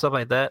sections and stuff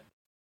like that.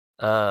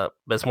 But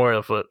it's more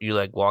of what you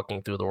like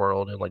walking through the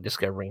world and like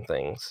discovering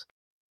things.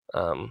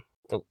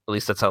 At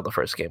least that's how the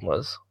first game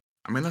was.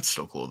 I mean, that's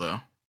still cool though.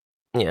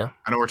 Yeah.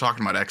 I know we're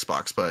talking about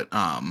Xbox, but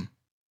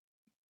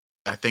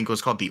I think it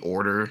was called The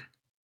Order,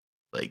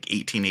 like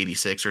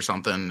 1886 or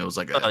something. It was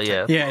like a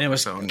Yeah. Yeah, and it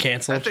was so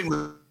canceled. That thing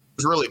was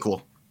really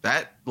cool.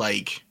 That,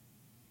 like,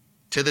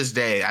 to this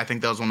day, I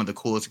think that was one of the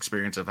coolest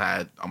experiences I've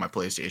had on my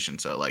PlayStation.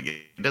 So like,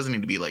 it doesn't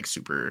need to be like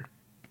super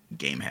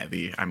game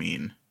heavy. I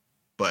mean,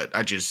 but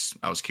I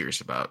was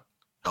curious about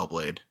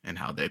Hellblade and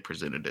how they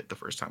presented it the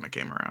first time it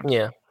came around.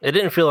 Yeah. It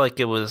didn't feel like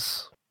it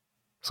was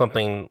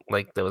something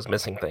like that was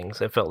missing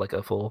things. It felt like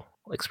a full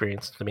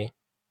experience to me.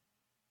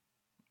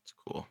 It's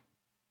cool.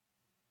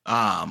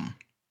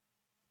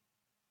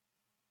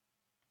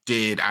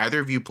 Did either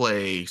of you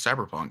play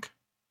Cyberpunk?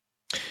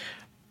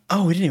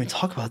 Oh, we didn't even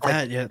talk about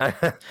that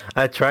yet.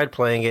 I tried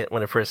playing it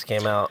when it first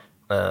came out,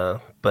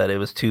 but it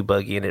was too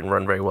buggy and didn't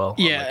run very well. on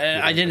my Yeah, computer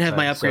I at didn't the have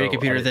my time, upgraded so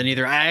computer I then didn't-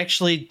 either. I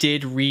actually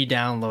did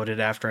re-download it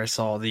after I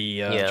saw the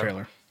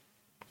trailer.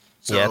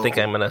 Yeah, I think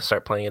So- I'm gonna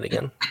start playing it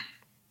again.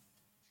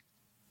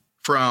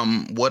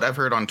 From what I've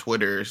heard on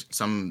Twitter,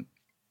 some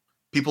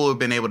people have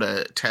been able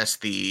to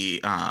test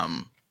the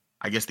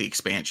I guess the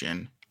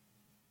expansion.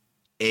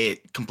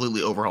 It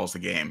completely overhauls the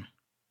game.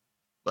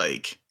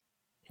 Like,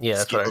 Yeah,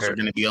 that's what I skills are heard.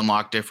 going to be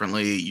unlocked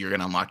differently. You're going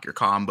to unlock your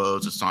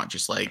combos. It's not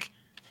just like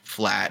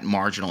flat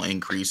marginal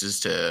increases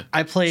to I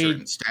certain played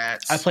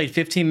stats.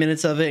 15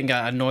 minutes of it and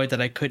got annoyed that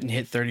I couldn't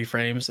hit 30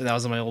 frames, and that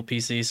was on my old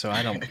PC. So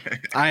I don't,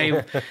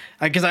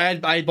 because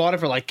I bought it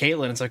for like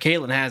Caitlin, and so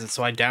Caitlin has it,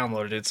 so I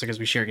downloaded it because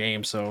we share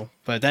games. So,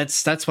 but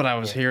that's what I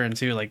was hearing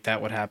too, like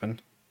that would happen.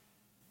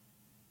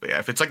 But yeah,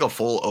 if it's like a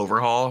full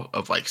overhaul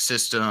of like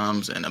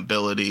systems and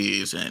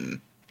abilities and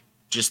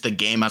just the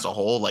game as a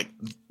whole, like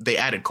they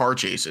added car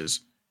chases.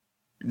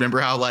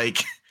 Remember how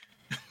like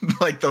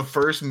like the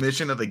first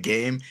mission of the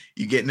game,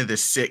 you get into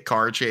this sick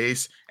car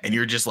chase and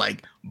you're just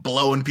like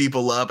blowing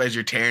people up as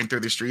you're tearing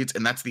through the streets,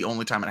 and that's the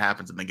only time it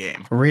happens in the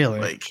game. Really?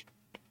 Like,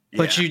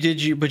 But yeah,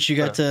 you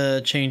got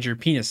to change your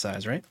penis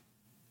size, right?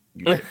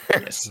 you did,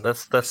 yes.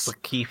 That's the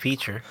key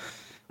feature.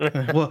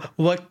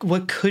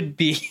 what could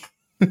be?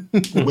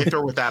 With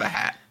or without a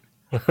hat.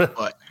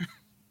 But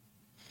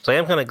So I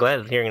am kind of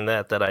glad hearing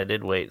that I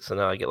did wait, so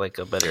now I get like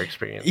a better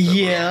experience.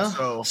 Yeah.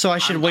 so So I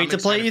should I'm- wait I'm to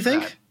play, excited you for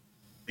think? that.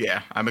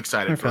 Yeah, I'm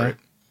excited for Okay. it.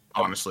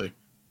 Honestly,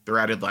 they're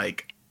added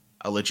like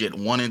a legit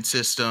one-in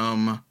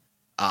system.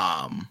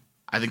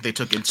 I think they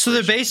took it. So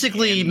they're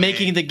basically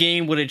making the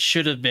game what it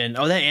should have been.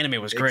 Oh, that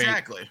anime was great.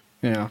 Exactly.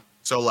 Yeah.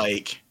 So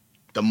like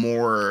the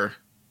more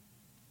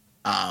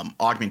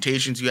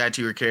augmentations you add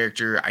to your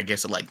character, I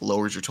guess it like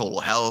lowers your total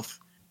health,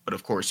 but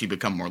of course you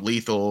become more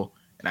lethal,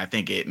 and I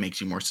think it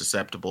makes you more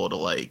susceptible to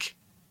like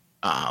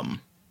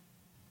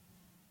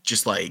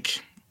just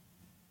like,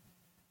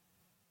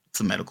 it's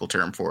a medical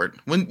term for it,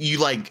 when you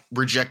like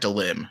reject a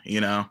limb,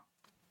 you know,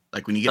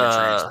 like when you get a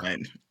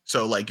transplant.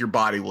 So like your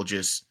body will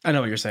just I know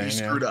what you're be saying.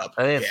 Yeah. screwed up.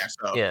 I think Yeah.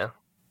 So yeah.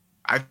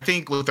 I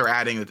think what they're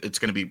adding, it's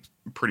going to be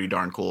pretty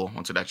darn cool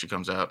once it actually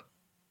comes out.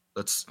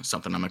 That's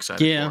something I'm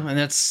excited Yeah, for. and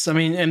that's I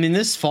mean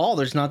this fall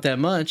there's not that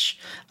much.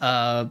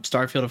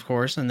 Starfield, of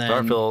course, and then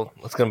Starfield,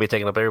 it's going to be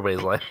taking up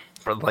everybody's life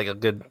for like a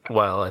good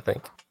while, I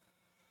think.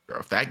 Bro,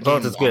 if that Well,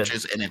 game it's good.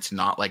 launches and it's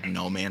not like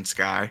No Man's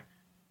Sky,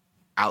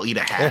 I'll eat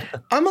a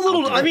hat. I'm a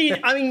little. I'll do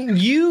I mean,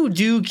 you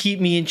do keep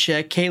me in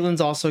check.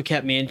 Caitlin's also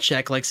kept me in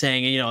check, like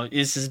saying, you know,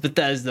 this is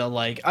Bethesda.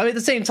 Like, I mean, at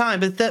the same time,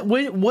 but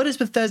what is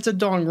Bethesda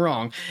doing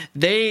wrong?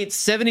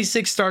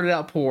 76 started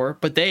out poor,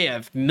 but they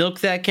have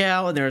milked that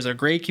cow, and there's a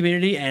great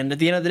community. And at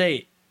the end of the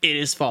day, it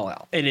is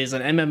Fallout. It is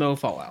an MMO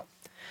Fallout.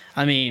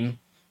 I mean,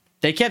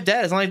 they kept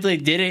that. It's not like they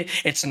did it.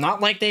 It's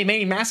not like they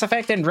made Mass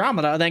Effect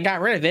Andromeda and then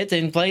got rid of it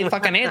and played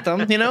fucking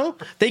Anthem. You know,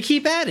 they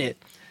keep at it.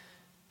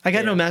 I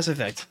got no Mass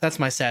Effect. That's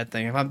my sad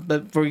thing.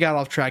 But we got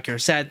off track here.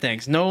 Sad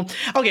things. No.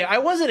 Okay, I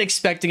wasn't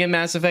expecting a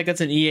Mass Effect.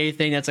 That's an EA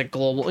thing. That's a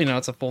global, you know,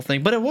 it's a full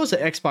thing. But it was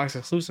an Xbox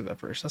exclusive at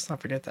first. Let's not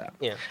forget that.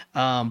 Yeah.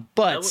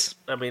 But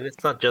I mean,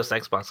 it's not just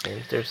Xbox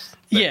games. There's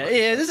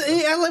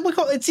yeah, like we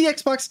call it's the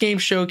Xbox Game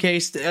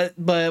Showcase,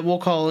 but we'll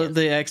call it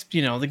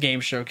the Game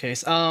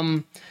Showcase.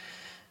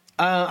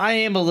 I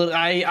am a little.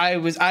 I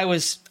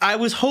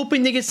was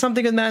hoping to get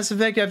something with Mass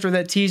Effect after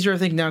that teaser. I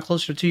think now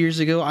closer to 2 years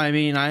ago. I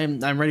mean,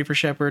 I'm ready for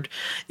Shepard.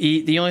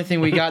 The only thing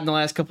we got in the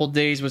last couple of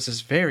days was this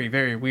very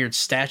very weird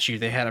statue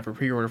they had up for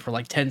pre-order for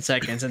like 10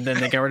 seconds, and then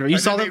they got rid of it. You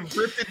saw They that?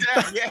 ripped it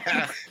down.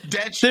 Yeah,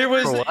 dead. There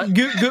was For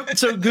what?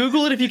 so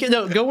Google it if you can.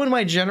 No, go in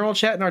my general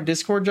chat in our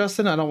Discord,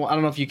 Justin. I don't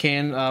know if you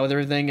can with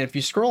everything. If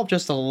you scroll up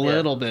just a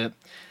little bit,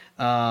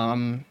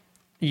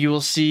 You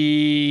will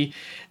see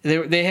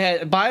they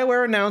had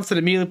BioWare announced that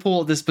immediately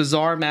pulled this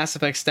bizarre Mass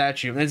Effect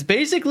statue. And it's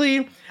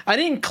basically, I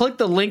didn't click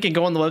the link and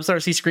go on the website or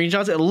see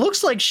screenshots. It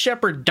looks like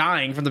Shepard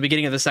dying from the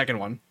beginning of the second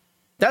one.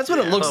 That's what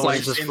it looks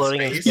like. Just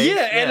floating in space?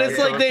 Yeah, and it's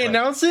like they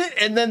announced it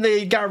and then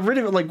they got rid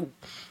of it. Like,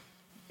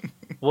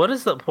 what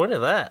is the point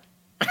of that?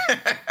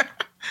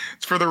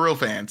 It's for the real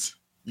fans.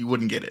 You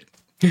wouldn't get it.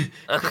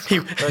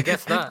 I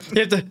guess not.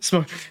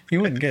 You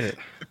wouldn't get it.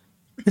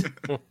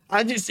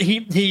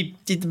 He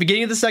at the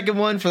beginning of the second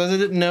one, for those that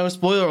didn't know,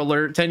 spoiler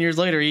alert, 10 years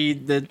later,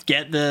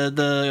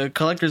 the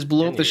collectors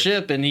blew up the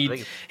ship and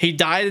he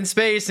died in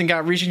space and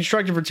got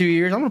reconstructed for 2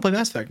 years. I'm gonna play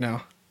Mass Effect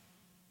now.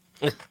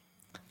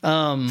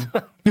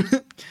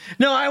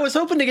 No, I was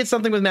hoping to get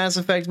something with Mass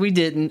Effect. We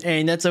didn't,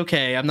 and that's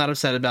okay. I'm not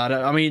upset about it.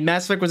 I mean,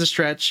 Mass Effect was a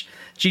stretch.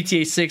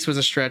 GTA 6 was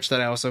a stretch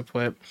that I also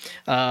put.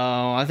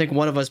 I think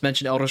one of us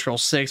mentioned Elder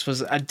Scrolls 6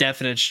 was a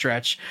definite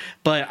stretch.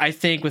 But I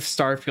think with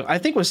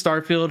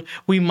Starfield,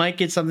 we might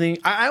get something.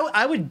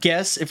 I would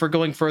guess if we're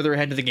going further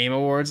ahead to the Game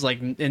Awards, like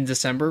in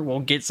December, we'll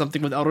get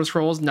something with Elder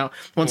Scrolls. Now,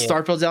 once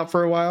Starfield's out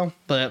for a while,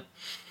 but.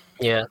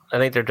 Yeah, I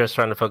think they're just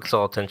trying to focus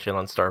all attention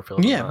on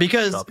Starfield. Yeah,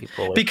 because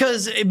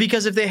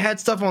if they had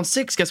stuff on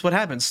 6, guess what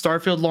happens?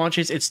 Starfield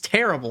launches, it's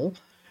terrible.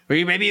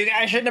 Maybe you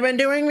guys shouldn't have been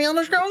doing me on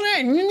the scroll,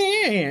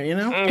 you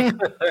know?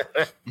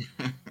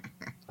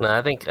 No,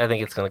 I think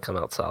it's going to come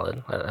out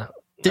solid. I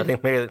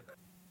think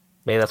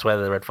maybe that's why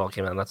the Redfall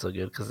came out not so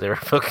good, because they were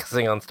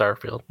focusing on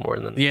Starfield more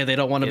than. Yeah, they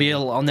don't want to be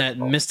on that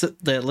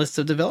list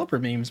of developer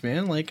memes,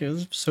 man. Like, it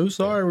was so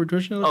sorry we're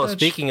pushing on the patch.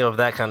 Speaking of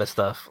that kind of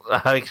stuff,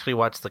 I actually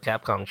watched the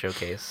Capcom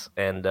showcase,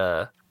 and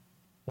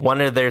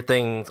one of their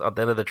things at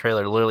the end of the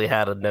trailer literally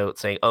had a note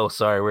saying, "Oh,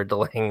 sorry, we're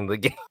delaying the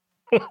game."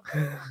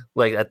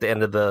 Like at the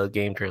end of the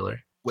game trailer.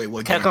 Wait,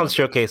 what? Capcom's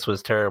showcase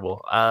was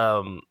terrible.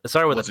 It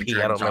started with a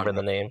P. I don't remember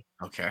the name.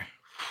 Okay.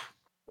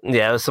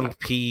 Yeah, it was some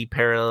P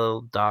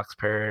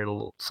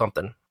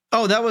something.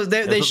 Oh, that was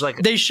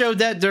they showed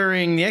that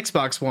during the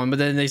Xbox one, but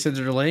then they said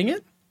they're delaying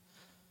it.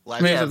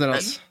 Maybe something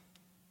else.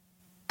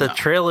 The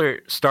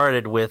trailer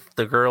started with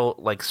the girl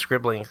like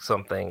scribbling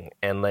something,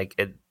 and like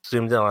it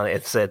zoomed in on it.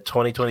 It said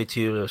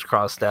 2022. It was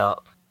crossed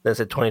out. Then it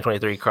said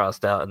 2023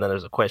 crossed out, and then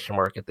there's a question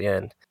mark at the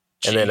end.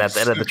 And then at the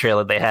end of the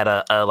trailer, they had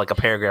a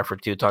paragraph or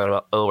two talking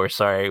about, "Oh, we're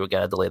sorry, we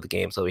gotta delay the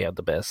game so we have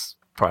the best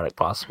product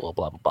possible."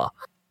 Blah blah blah.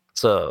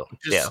 So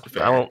I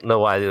don't know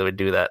why they would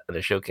do that in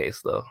a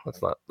showcase though.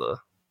 That's not the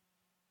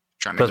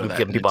because we're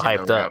getting people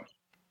hyped up.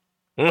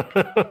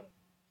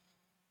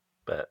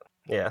 But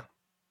yeah,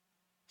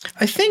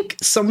 I think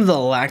some of the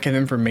lack of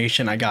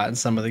information I got in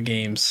some of the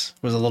games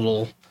was a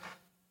little.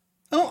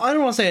 Oh, I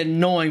don't want to say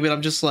annoying, but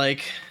I'm just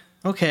like,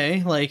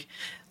 okay, like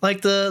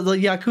the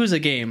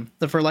Yakuza game,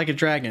 the For Like a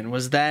Dragon.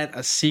 Was that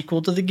a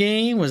sequel to the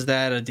game? Was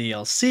that a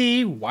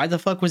DLC? Why the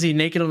fuck was he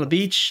naked on the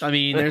beach? I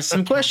mean, there's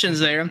some questions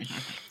there.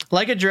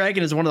 Like a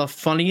Dragon is one of the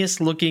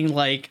funniest looking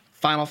like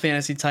Final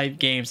Fantasy type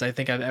games I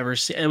think I've ever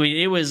seen. I mean,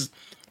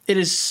 it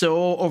is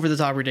so over the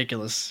top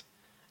ridiculous,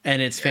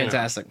 and it's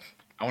fantastic.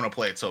 I want to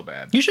play it so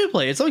bad. You should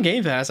play it. It's on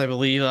Game Pass, I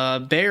believe.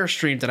 Bear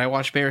streamed it. I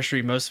watched Bear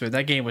stream most of it.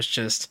 That game was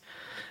just.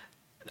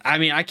 I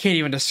mean, I can't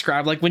even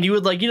describe. Like when you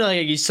would like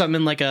you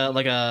summon like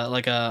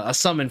a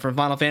summon from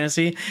Final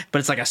Fantasy, but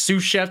it's like a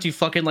sous chef who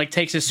fucking like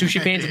takes his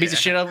sushi pans and beats the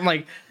shit up. I'm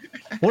like,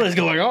 what is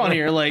going on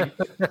here? Like,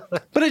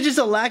 but it's just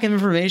a lack of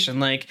information.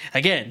 Like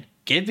again,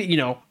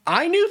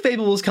 I knew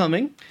Fable was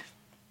coming.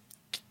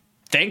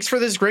 Thanks for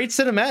this great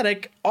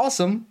cinematic.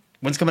 Awesome.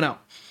 When's coming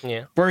out?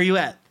 Yeah. Where are you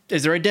at?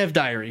 Is there a dev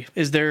diary?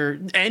 Is there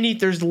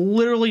there's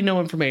literally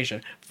no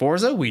information.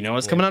 Forza, we know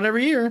it's coming out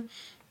every year.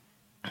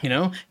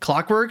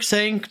 Clockwork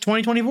saying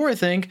 2024, I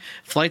think.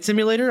 Flight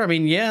Simulator,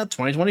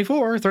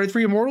 2024.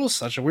 33 Immortals,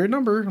 such a weird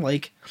number.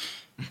 Like,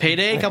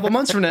 Payday a couple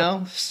months from now.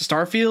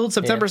 Starfield,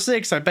 September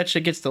 6th. I bet you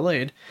it gets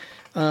delayed.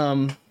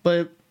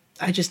 But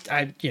I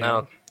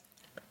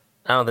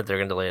don't think they're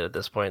gonna delay it at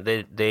this point.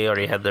 They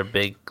already had their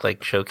big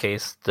like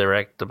showcase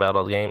direct about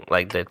all the game.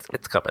 Like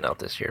it's coming out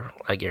this year.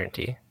 I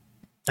guarantee.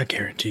 I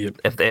guarantee it.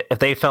 If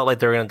they felt like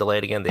they were gonna delay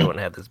it again, they wouldn't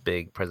have this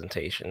big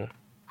presentation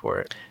for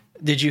it.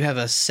 Did you have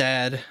a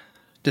sad,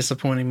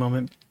 disappointing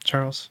moment,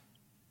 Charles?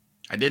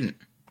 I didn't.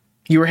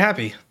 You were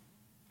happy.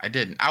 I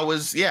didn't. I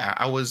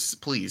was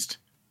pleased.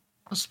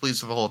 I was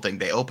pleased with the whole thing.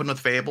 They opened with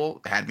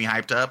Fable, had me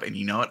hyped up, and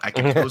you know what? I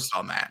can coast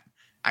on that.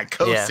 I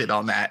coasted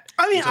on that.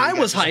 I mean, I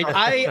was hyped.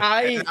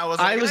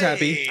 I was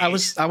happy. I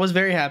was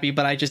very happy,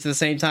 but I just at the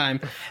same time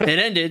it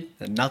ended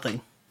and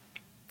nothing.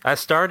 I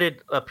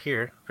started up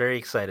here, very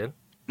excited.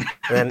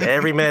 And then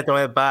every minute that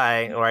went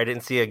by, or I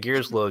didn't see a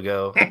Gears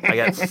logo, I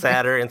got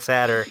sadder and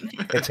sadder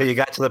until you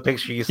got to the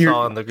picture you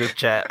saw in the group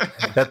chat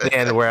at the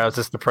end where I was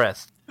just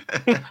depressed.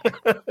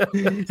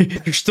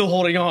 You're still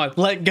holding on.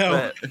 Let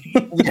go.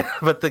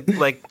 But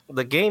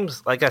the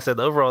games, like I said,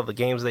 overall the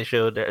games they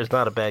showed, there's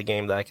not a bad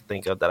game that I could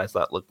think of that I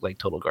thought looked like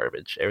total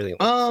garbage. Everything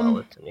looked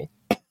solid to me.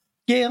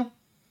 Yeah.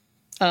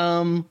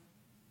 I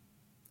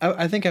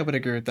think I would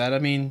agree with that. I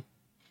mean,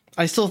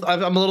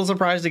 I'm a little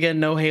surprised again.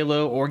 No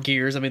Halo or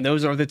Gears. I mean,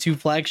 those are the two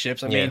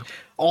flagships. I mean,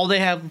 all they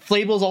have.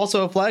 Fable's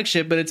also a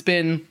flagship, but it's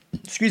been,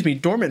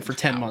 dormant for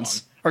 10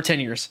 months or 10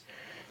 years.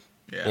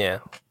 Yeah.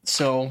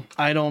 So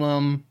I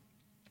don't.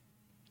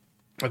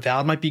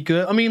 Valve might be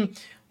good. I mean,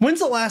 when's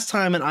the last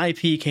time an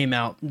IP came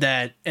out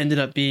that ended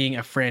up being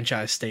a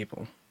franchise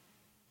staple?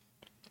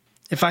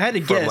 If I had to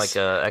guess, like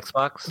a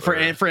Xbox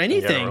for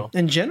anything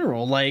in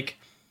general, like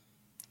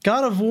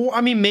God of War.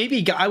 I mean,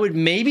 I would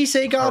maybe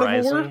say God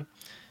of War.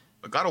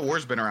 But God of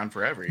War's been around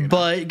forever. You know?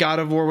 But God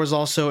of War was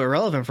also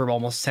irrelevant for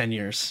almost 10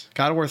 years.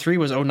 God of War 3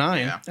 was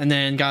 2009, and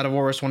then God of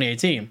War was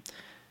 2018.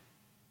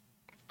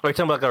 Are you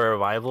talking about like a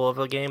revival of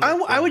a game?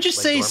 I would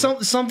just say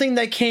something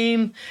that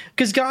came...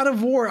 Because God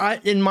of War,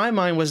 in my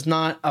mind, was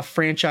not a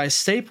franchise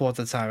staple at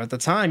the time. At the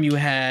time, you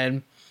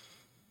had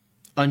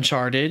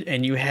Uncharted,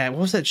 and you had... What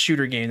was that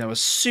shooter game that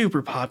was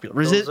super popular?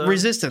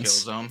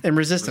 Resistance. Killzone. And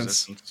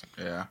Resistance.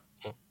 Yeah.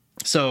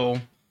 So...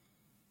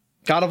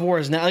 God of War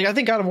is now, like, I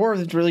think God of War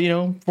is really,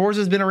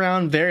 Forza's been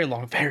around very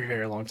long, very,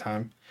 very long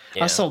time.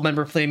 Yeah. I still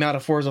remember playing out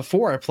of Forza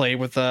 4 I played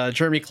with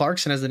Jeremy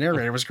Clarkson as the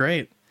narrator. It was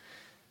great.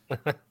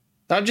 What's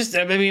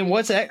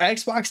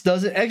Xbox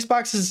does it?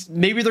 Xbox is,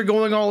 maybe they're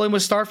going all in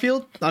with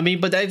Starfield. I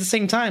mean, but at the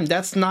same time,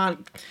 that's not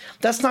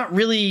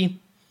really,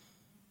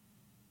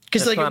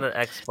 because like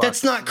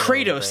that's not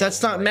Kratos,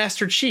 that's not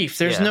Master Chief.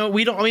 There's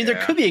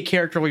there could be a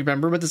character we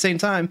remember, but at the same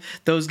time,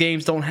 those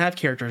games don't have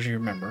characters you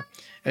remember.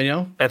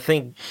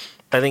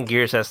 I think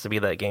Gears has to be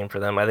that game for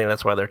them. I think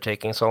that's why they're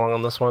taking so long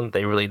on this one.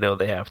 They really know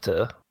they have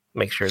to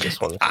make sure this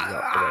one comes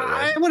out the right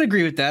way. I would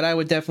agree with that. I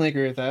would definitely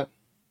agree with that.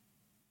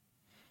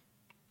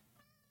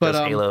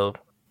 But Halo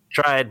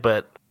tried,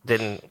 but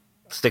didn't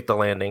stick the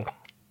landing.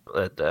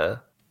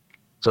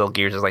 So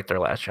Gears is like their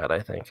last shot, I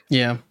think.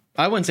 Yeah,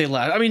 I wouldn't say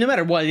last. I mean, no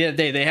matter what,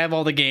 they have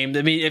all the games.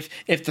 I mean,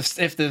 if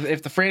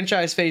the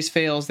franchise phase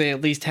fails, they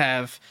at least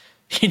have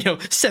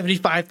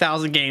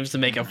 75,000 games to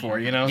make up for.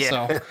 Yeah.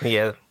 So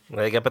yeah.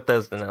 They got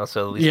Bethesda now,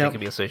 so at least they can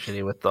be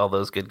associated with all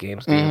those good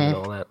games and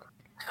all that.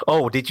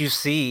 Oh, did you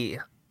see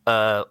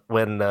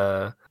when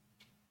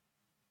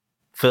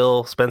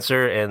Phil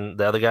Spencer and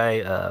the other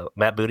guy,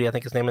 Matt Booty, I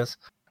think his name is,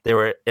 they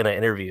were in an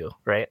interview,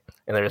 right?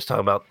 And they're just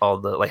talking about all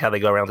the, like, how they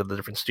go around to the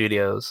different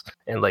studios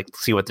and like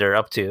see what they're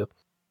up to.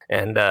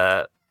 And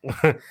I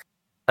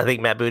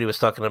think Matt Booty was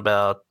talking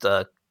about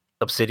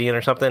Obsidian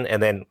or something,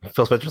 and then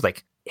Phil Spencer was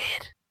like,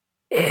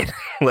 id.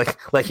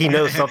 like he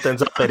knows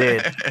something's up at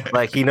id.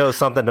 Like he knows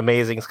something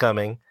amazing's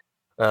coming.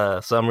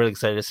 So I'm really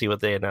excited to see what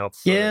they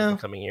announce in the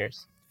coming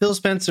years. Phil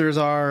Spencer is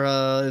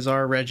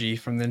our Reggie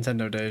from the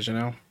Nintendo days,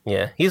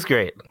 Yeah, he's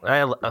great.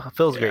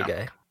 Phil's a great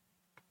guy.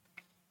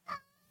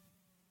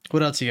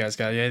 What else you guys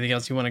got? Anything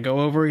else you want to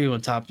go over? You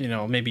want to top,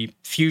 maybe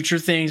future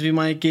things we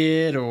might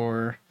get,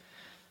 or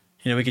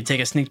we could take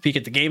a sneak peek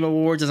at the Game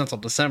Awards. It's not until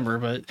December,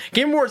 but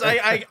Game Awards,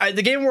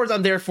 the Game Awards,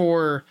 I'm there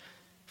for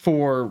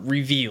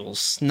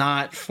reveals,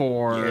 not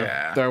for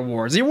the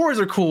awards. The awards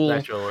are cool,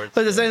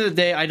 but at the end of the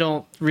day, I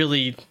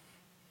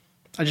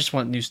just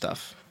want new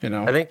stuff,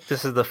 I think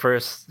this is the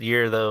first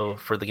year, though,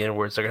 for the Game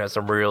Awards, they're going to have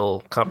some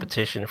real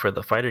competition for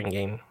the fighting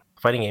game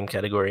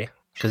category.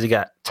 Because you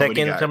got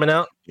Tekken coming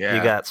out, you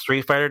got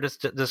Street Fighter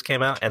just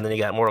came out, and then you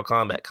got Mortal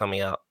Kombat coming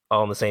out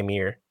all in the same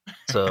year.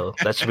 So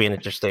that should be an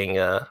interesting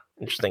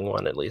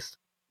one, at least.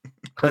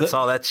 I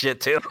saw that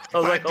shit too. I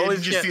was like, holy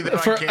shit. See that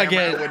on camera,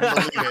 again. I wouldn't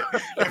believe it.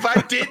 If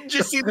I didn't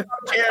just see that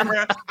on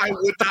camera, I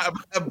would not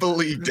have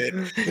believed it.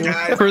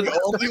 Guys,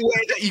 the only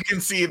way that you can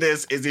see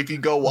this is if you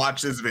go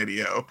watch this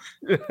video.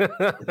 Go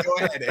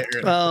ahead,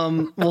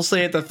 Aaron. We'll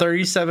say at the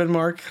 37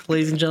 mark,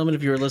 ladies and gentlemen,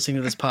 if you are listening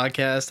to this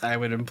podcast, I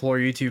would implore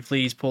you to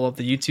please pull up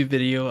the YouTube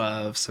video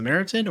of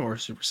Samaritan or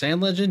Super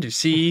Saiyan Legend to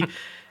see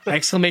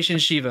exclamation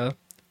Shiva.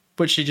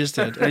 What she just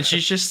did, and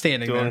she's just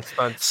standing there.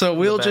 So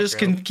we'll just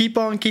keep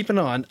on keeping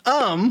on.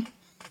 Somebody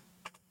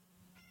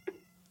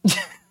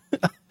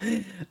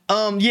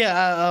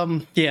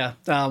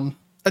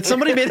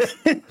made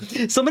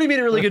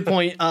a really good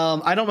point.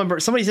 I don't remember.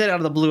 Somebody said it out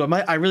of the blue.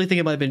 I really think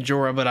it might have been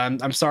Jorah, but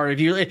I'm sorry if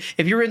you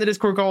were in the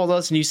Discord call with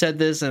us and you said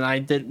this and I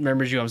didn't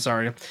remember you. I'm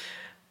sorry.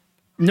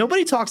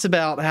 Nobody talks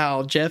about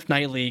how Jeff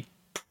Knightley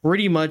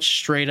pretty much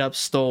straight up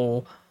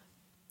stole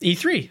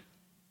E3.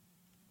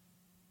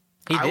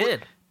 He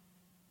did.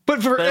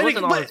 But it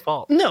wasn't all his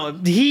fault. No,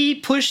 he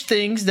pushed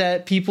things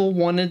that people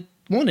wanted,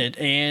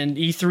 and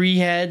E3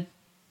 had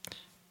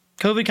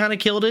COVID kind of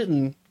killed it,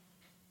 and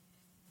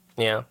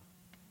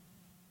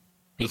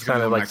he's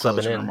kind of like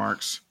subbing in.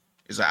 Remarks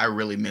is that I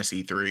really miss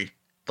E3,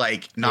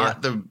 like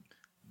not the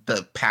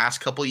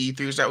past couple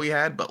E3s that we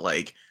had, but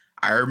like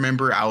I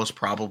remember I was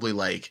probably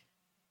like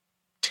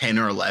 10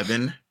 or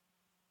 11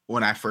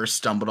 when I first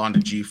stumbled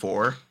onto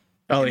G4.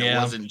 Oh, and it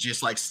wasn't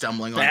just like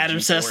stumbling on Adam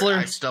G4. Sessler.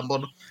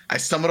 I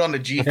stumbled on the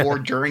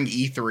G4 during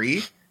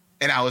E3,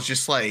 and I was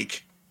just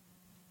like,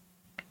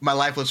 my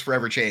life was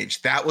forever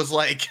changed. That was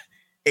like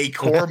a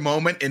core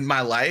moment in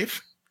my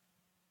life.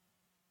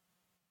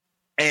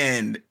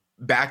 And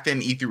back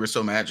then, E3 was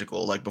so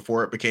magical. Like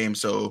before it became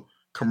so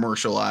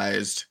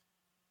commercialized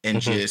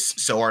and just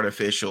so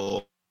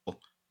artificial.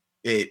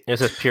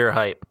 It's just pure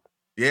hype.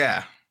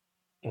 Yeah.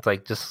 It's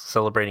like just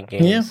celebrating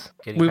games. Yeah.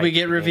 getting We hyped would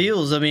get for games.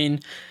 reveals. I mean,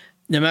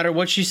 no matter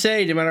what you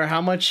say, no matter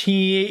how much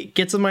he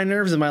gets on my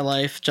nerves in my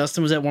life,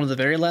 Justin was at one of the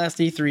very last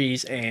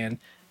E3s, and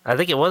I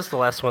think it was the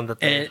last one that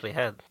they actually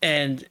had.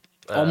 And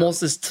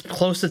almost as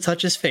close to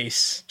touch his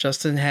face.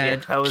 Justin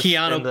had I was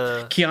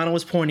Keanu. Keanu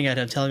was pointing at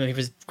him, telling him he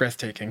was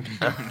breathtaking.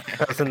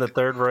 I was in the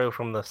third row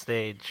from the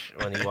stage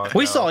when he walked.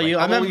 We out. saw you.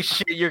 Like, I remember. Holy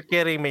shit! You're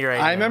kidding me right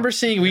now. I remember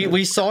seeing.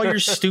 We saw your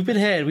stupid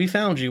head. We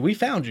found you. We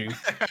found you.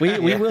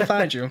 We will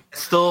find you.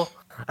 Still,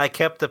 I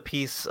kept a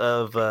piece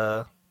of.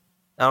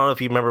 I don't know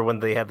if you remember when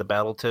they had the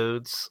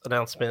Battletoads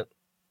announcement,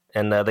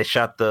 and they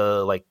shot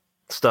the like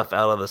stuff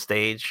out of the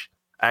stage.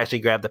 I actually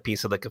grabbed a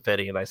piece of the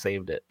confetti and I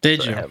saved it.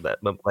 Did so you I have that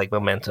like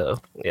memento?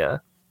 Yeah.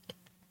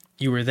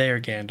 You were there,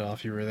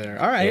 Gandalf. You were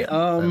there. All right. Yeah,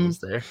 I was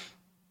there.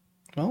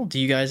 Well, do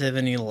you guys have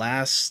any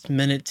last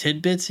minute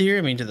tidbits here?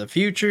 I mean, to the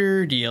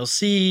future,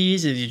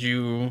 DLCs. Did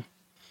you?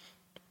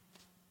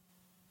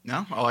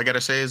 No, all I gotta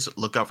say is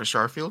look out for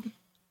Starfield.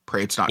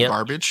 Pray it's not Yep.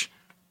 garbage.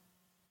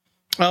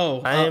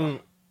 Oh,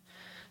 I'm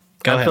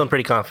ahead. feeling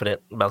pretty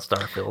confident about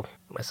Starfield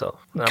myself.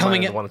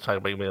 Coming I in- want to talk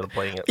about me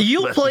playing it.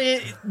 You'll but- play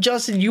it,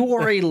 Justin. You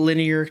are a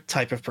linear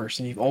type of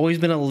person. You've always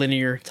been a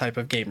linear type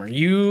of gamer.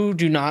 You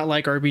do not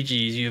like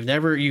RPGs.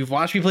 You've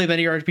watched me play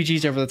many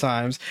RPGs over the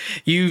times.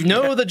 You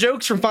know the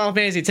jokes from Final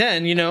Fantasy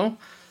X. You know,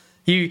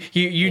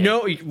 you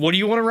know. What do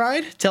you want to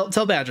ride?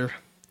 Tell Badger.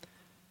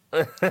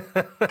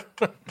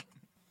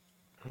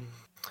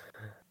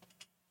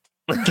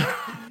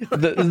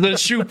 the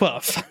shoe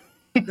puff.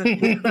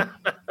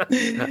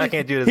 I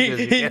can't do it as good as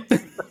you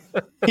can.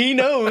 He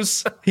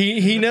knows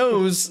he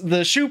knows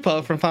the shoe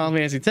puff from Final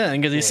Fantasy X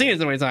because he's seen it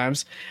so many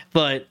times.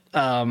 But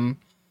no,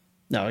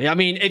 I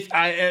mean, if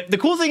I the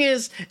cool thing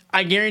is,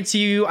 I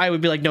guarantee you, I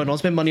would be like, no, don't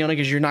spend money on it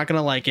because you're not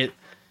gonna like it.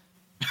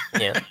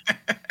 Yeah,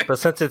 but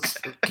since it's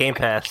Game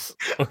Pass,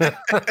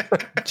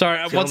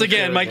 Sorry, once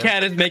again, my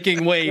cat is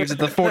making waves at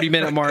the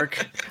 40-minute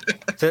mark.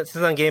 since it's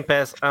on Game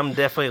Pass, I'm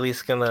definitely at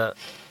least gonna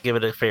give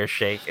it a fair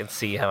shake and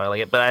see how I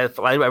like it. But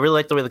I really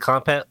like the way the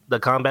combat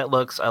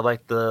looks. I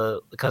like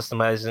the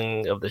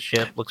customizing of the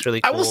ship. Looks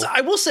really cool.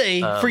 I will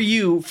say for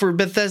you, for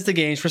Bethesda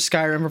games, for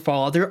Skyrim, for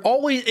Fallout, they're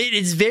always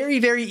it's very,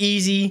 very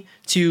easy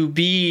to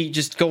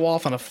just go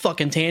off on a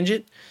fucking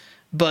tangent.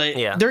 But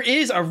there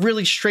is a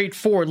really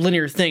straightforward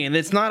linear thing, and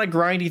it's not a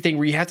grindy thing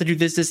where you have to do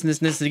this, this, and this,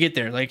 and this to get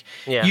there. Like,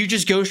 you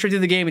just go straight through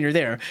the game and you're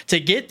there. To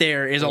get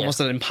there is almost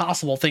an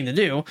impossible thing to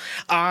do.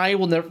 I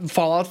will never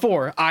Fallout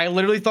 4. I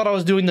literally thought I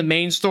was doing the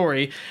main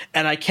story,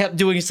 and I kept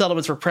doing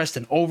settlements for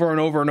Preston over and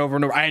over and over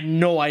and over. I had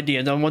no idea.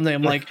 And then one day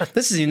I'm like,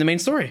 this isn't even the main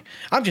story.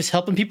 I'm just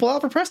helping people out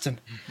for Preston.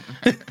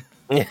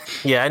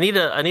 Yeah, I need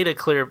a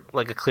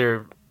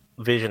clear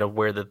vision of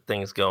where the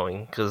thing's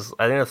going, because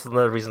I think that's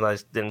another reason I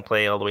didn't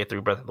play all the way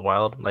through Breath of the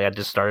Wild. Like, I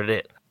just started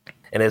it,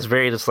 and it's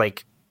very just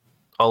like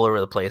all over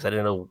the place. I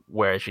didn't know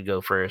where I should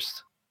go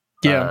first.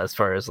 As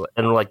far as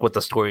and like what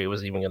the story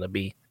was even going to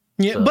be.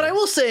 Yeah, So but I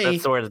will say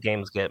that's where the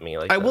games get me.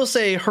 Like, I will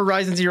say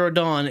Horizon Zero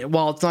Dawn,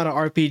 while it's not an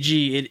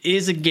RPG, it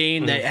is a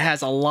game that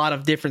has a lot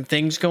of different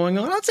things going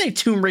on. I'd say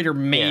Tomb Raider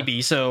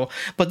maybe. So,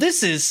 but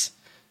this is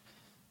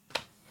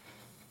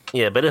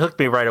but it hooked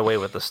me right away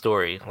with the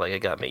story. Like, it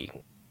got me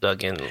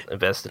dug in,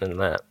 invested in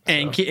that.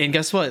 and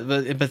guess what?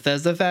 In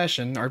Bethesda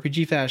fashion,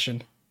 RPG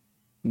fashion,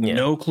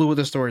 no clue what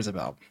the story's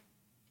about.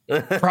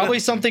 Probably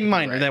something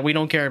minor that we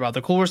don't care about.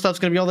 The cooler stuff's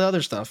gonna be all the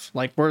other stuff,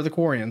 like where are the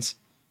Quarians?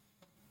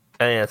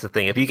 I think that's the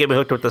thing. If you get me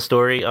hooked with the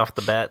story off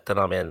the bat, then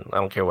I'm in. I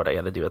don't care what I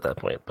got to do at that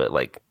point. But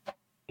like,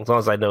 as long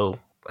as I know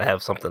I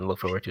have something to look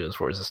forward to as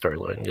far as the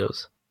storyline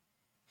goes.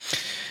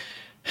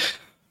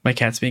 My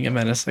cat's being a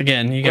menace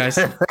again. You guys.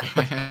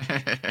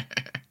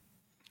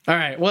 All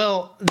right.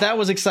 Well, that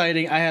was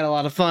exciting. I had a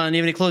lot of fun.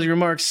 You have any closing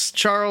remarks,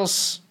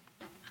 Charles?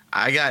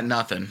 I got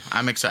nothing.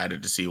 I'm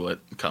excited to see what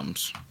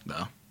comes,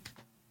 though.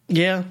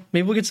 Yeah,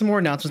 maybe we'll get some more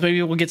announcements.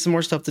 Maybe we'll get some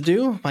more stuff to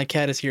do. My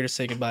cat is here to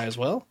say goodbye as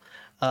well.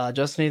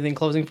 Justin, anything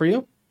closing for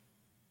you?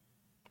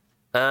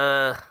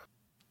 I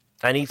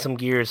need some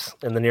gears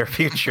in the near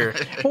future.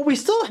 Well,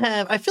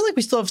 I feel like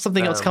we still have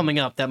something else coming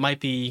up that might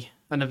be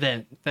an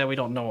event that we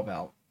don't know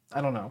about.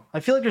 I don't know.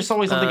 I feel like there's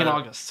always something in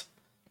August.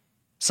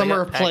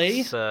 Summer of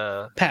Play?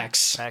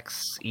 PAX.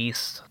 PAX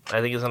East, I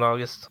think, is in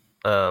August.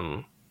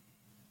 And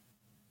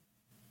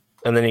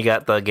then you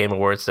got the Game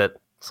Awards that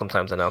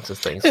sometimes announces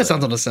things. It's not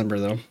until December,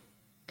 though.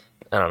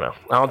 I don't know.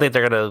 I don't think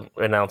they're going to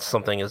announce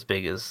something as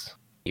big as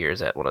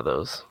Gears at one of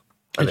those.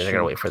 I think they're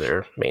going to wait for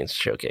their main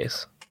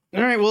showcase.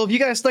 All right, well, if you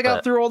guys stuck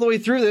out through all the way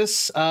through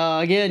this,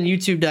 again,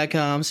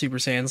 youtube.com, Super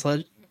Saiyan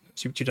Legend,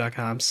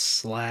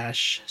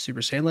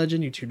 youtube.com/Super Saiyan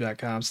Legend,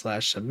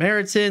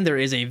 youtube.com/Samaritan. There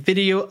is a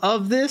video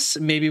of this.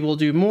 Maybe we'll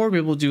do more,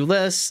 maybe we'll do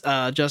less.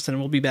 Justin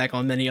will be back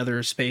on many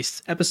other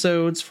Space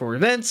episodes for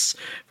events,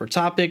 for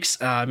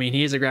topics. I mean,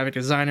 he is a graphic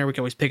designer. We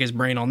can always pick his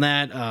brain on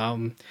that.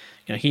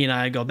 He and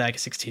I go back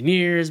 16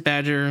 years,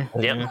 Badger.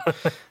 Yep.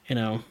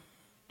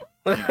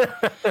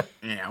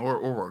 Yeah,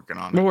 we're working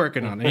on it. We're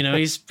working on it.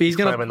 He's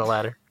gonna climbing the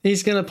ladder.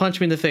 He's gonna punch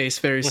me in the face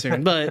very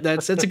soon, but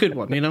that's a good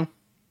one.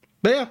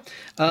 But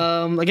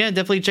yeah, again,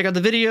 definitely check out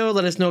the video.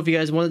 Let us know if you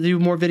guys want to do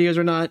more videos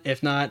or not.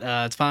 If not,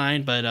 it's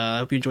fine. But I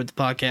hope you enjoyed the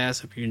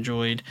podcast. Hope you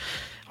enjoyed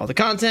all the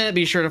content.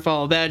 Be sure to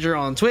follow Badger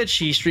on Twitch.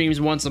 He streams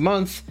once a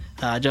month.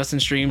 Justin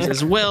streams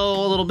as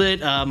well a little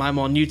bit. I'm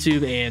on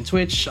YouTube and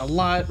Twitch a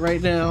lot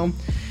right now.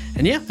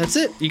 And yeah, that's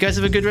it. You guys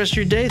have a good rest of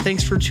your day.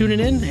 Thanks for tuning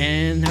in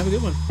and have a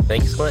good one.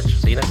 Thanks so much.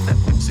 See you next time.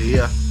 See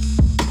ya.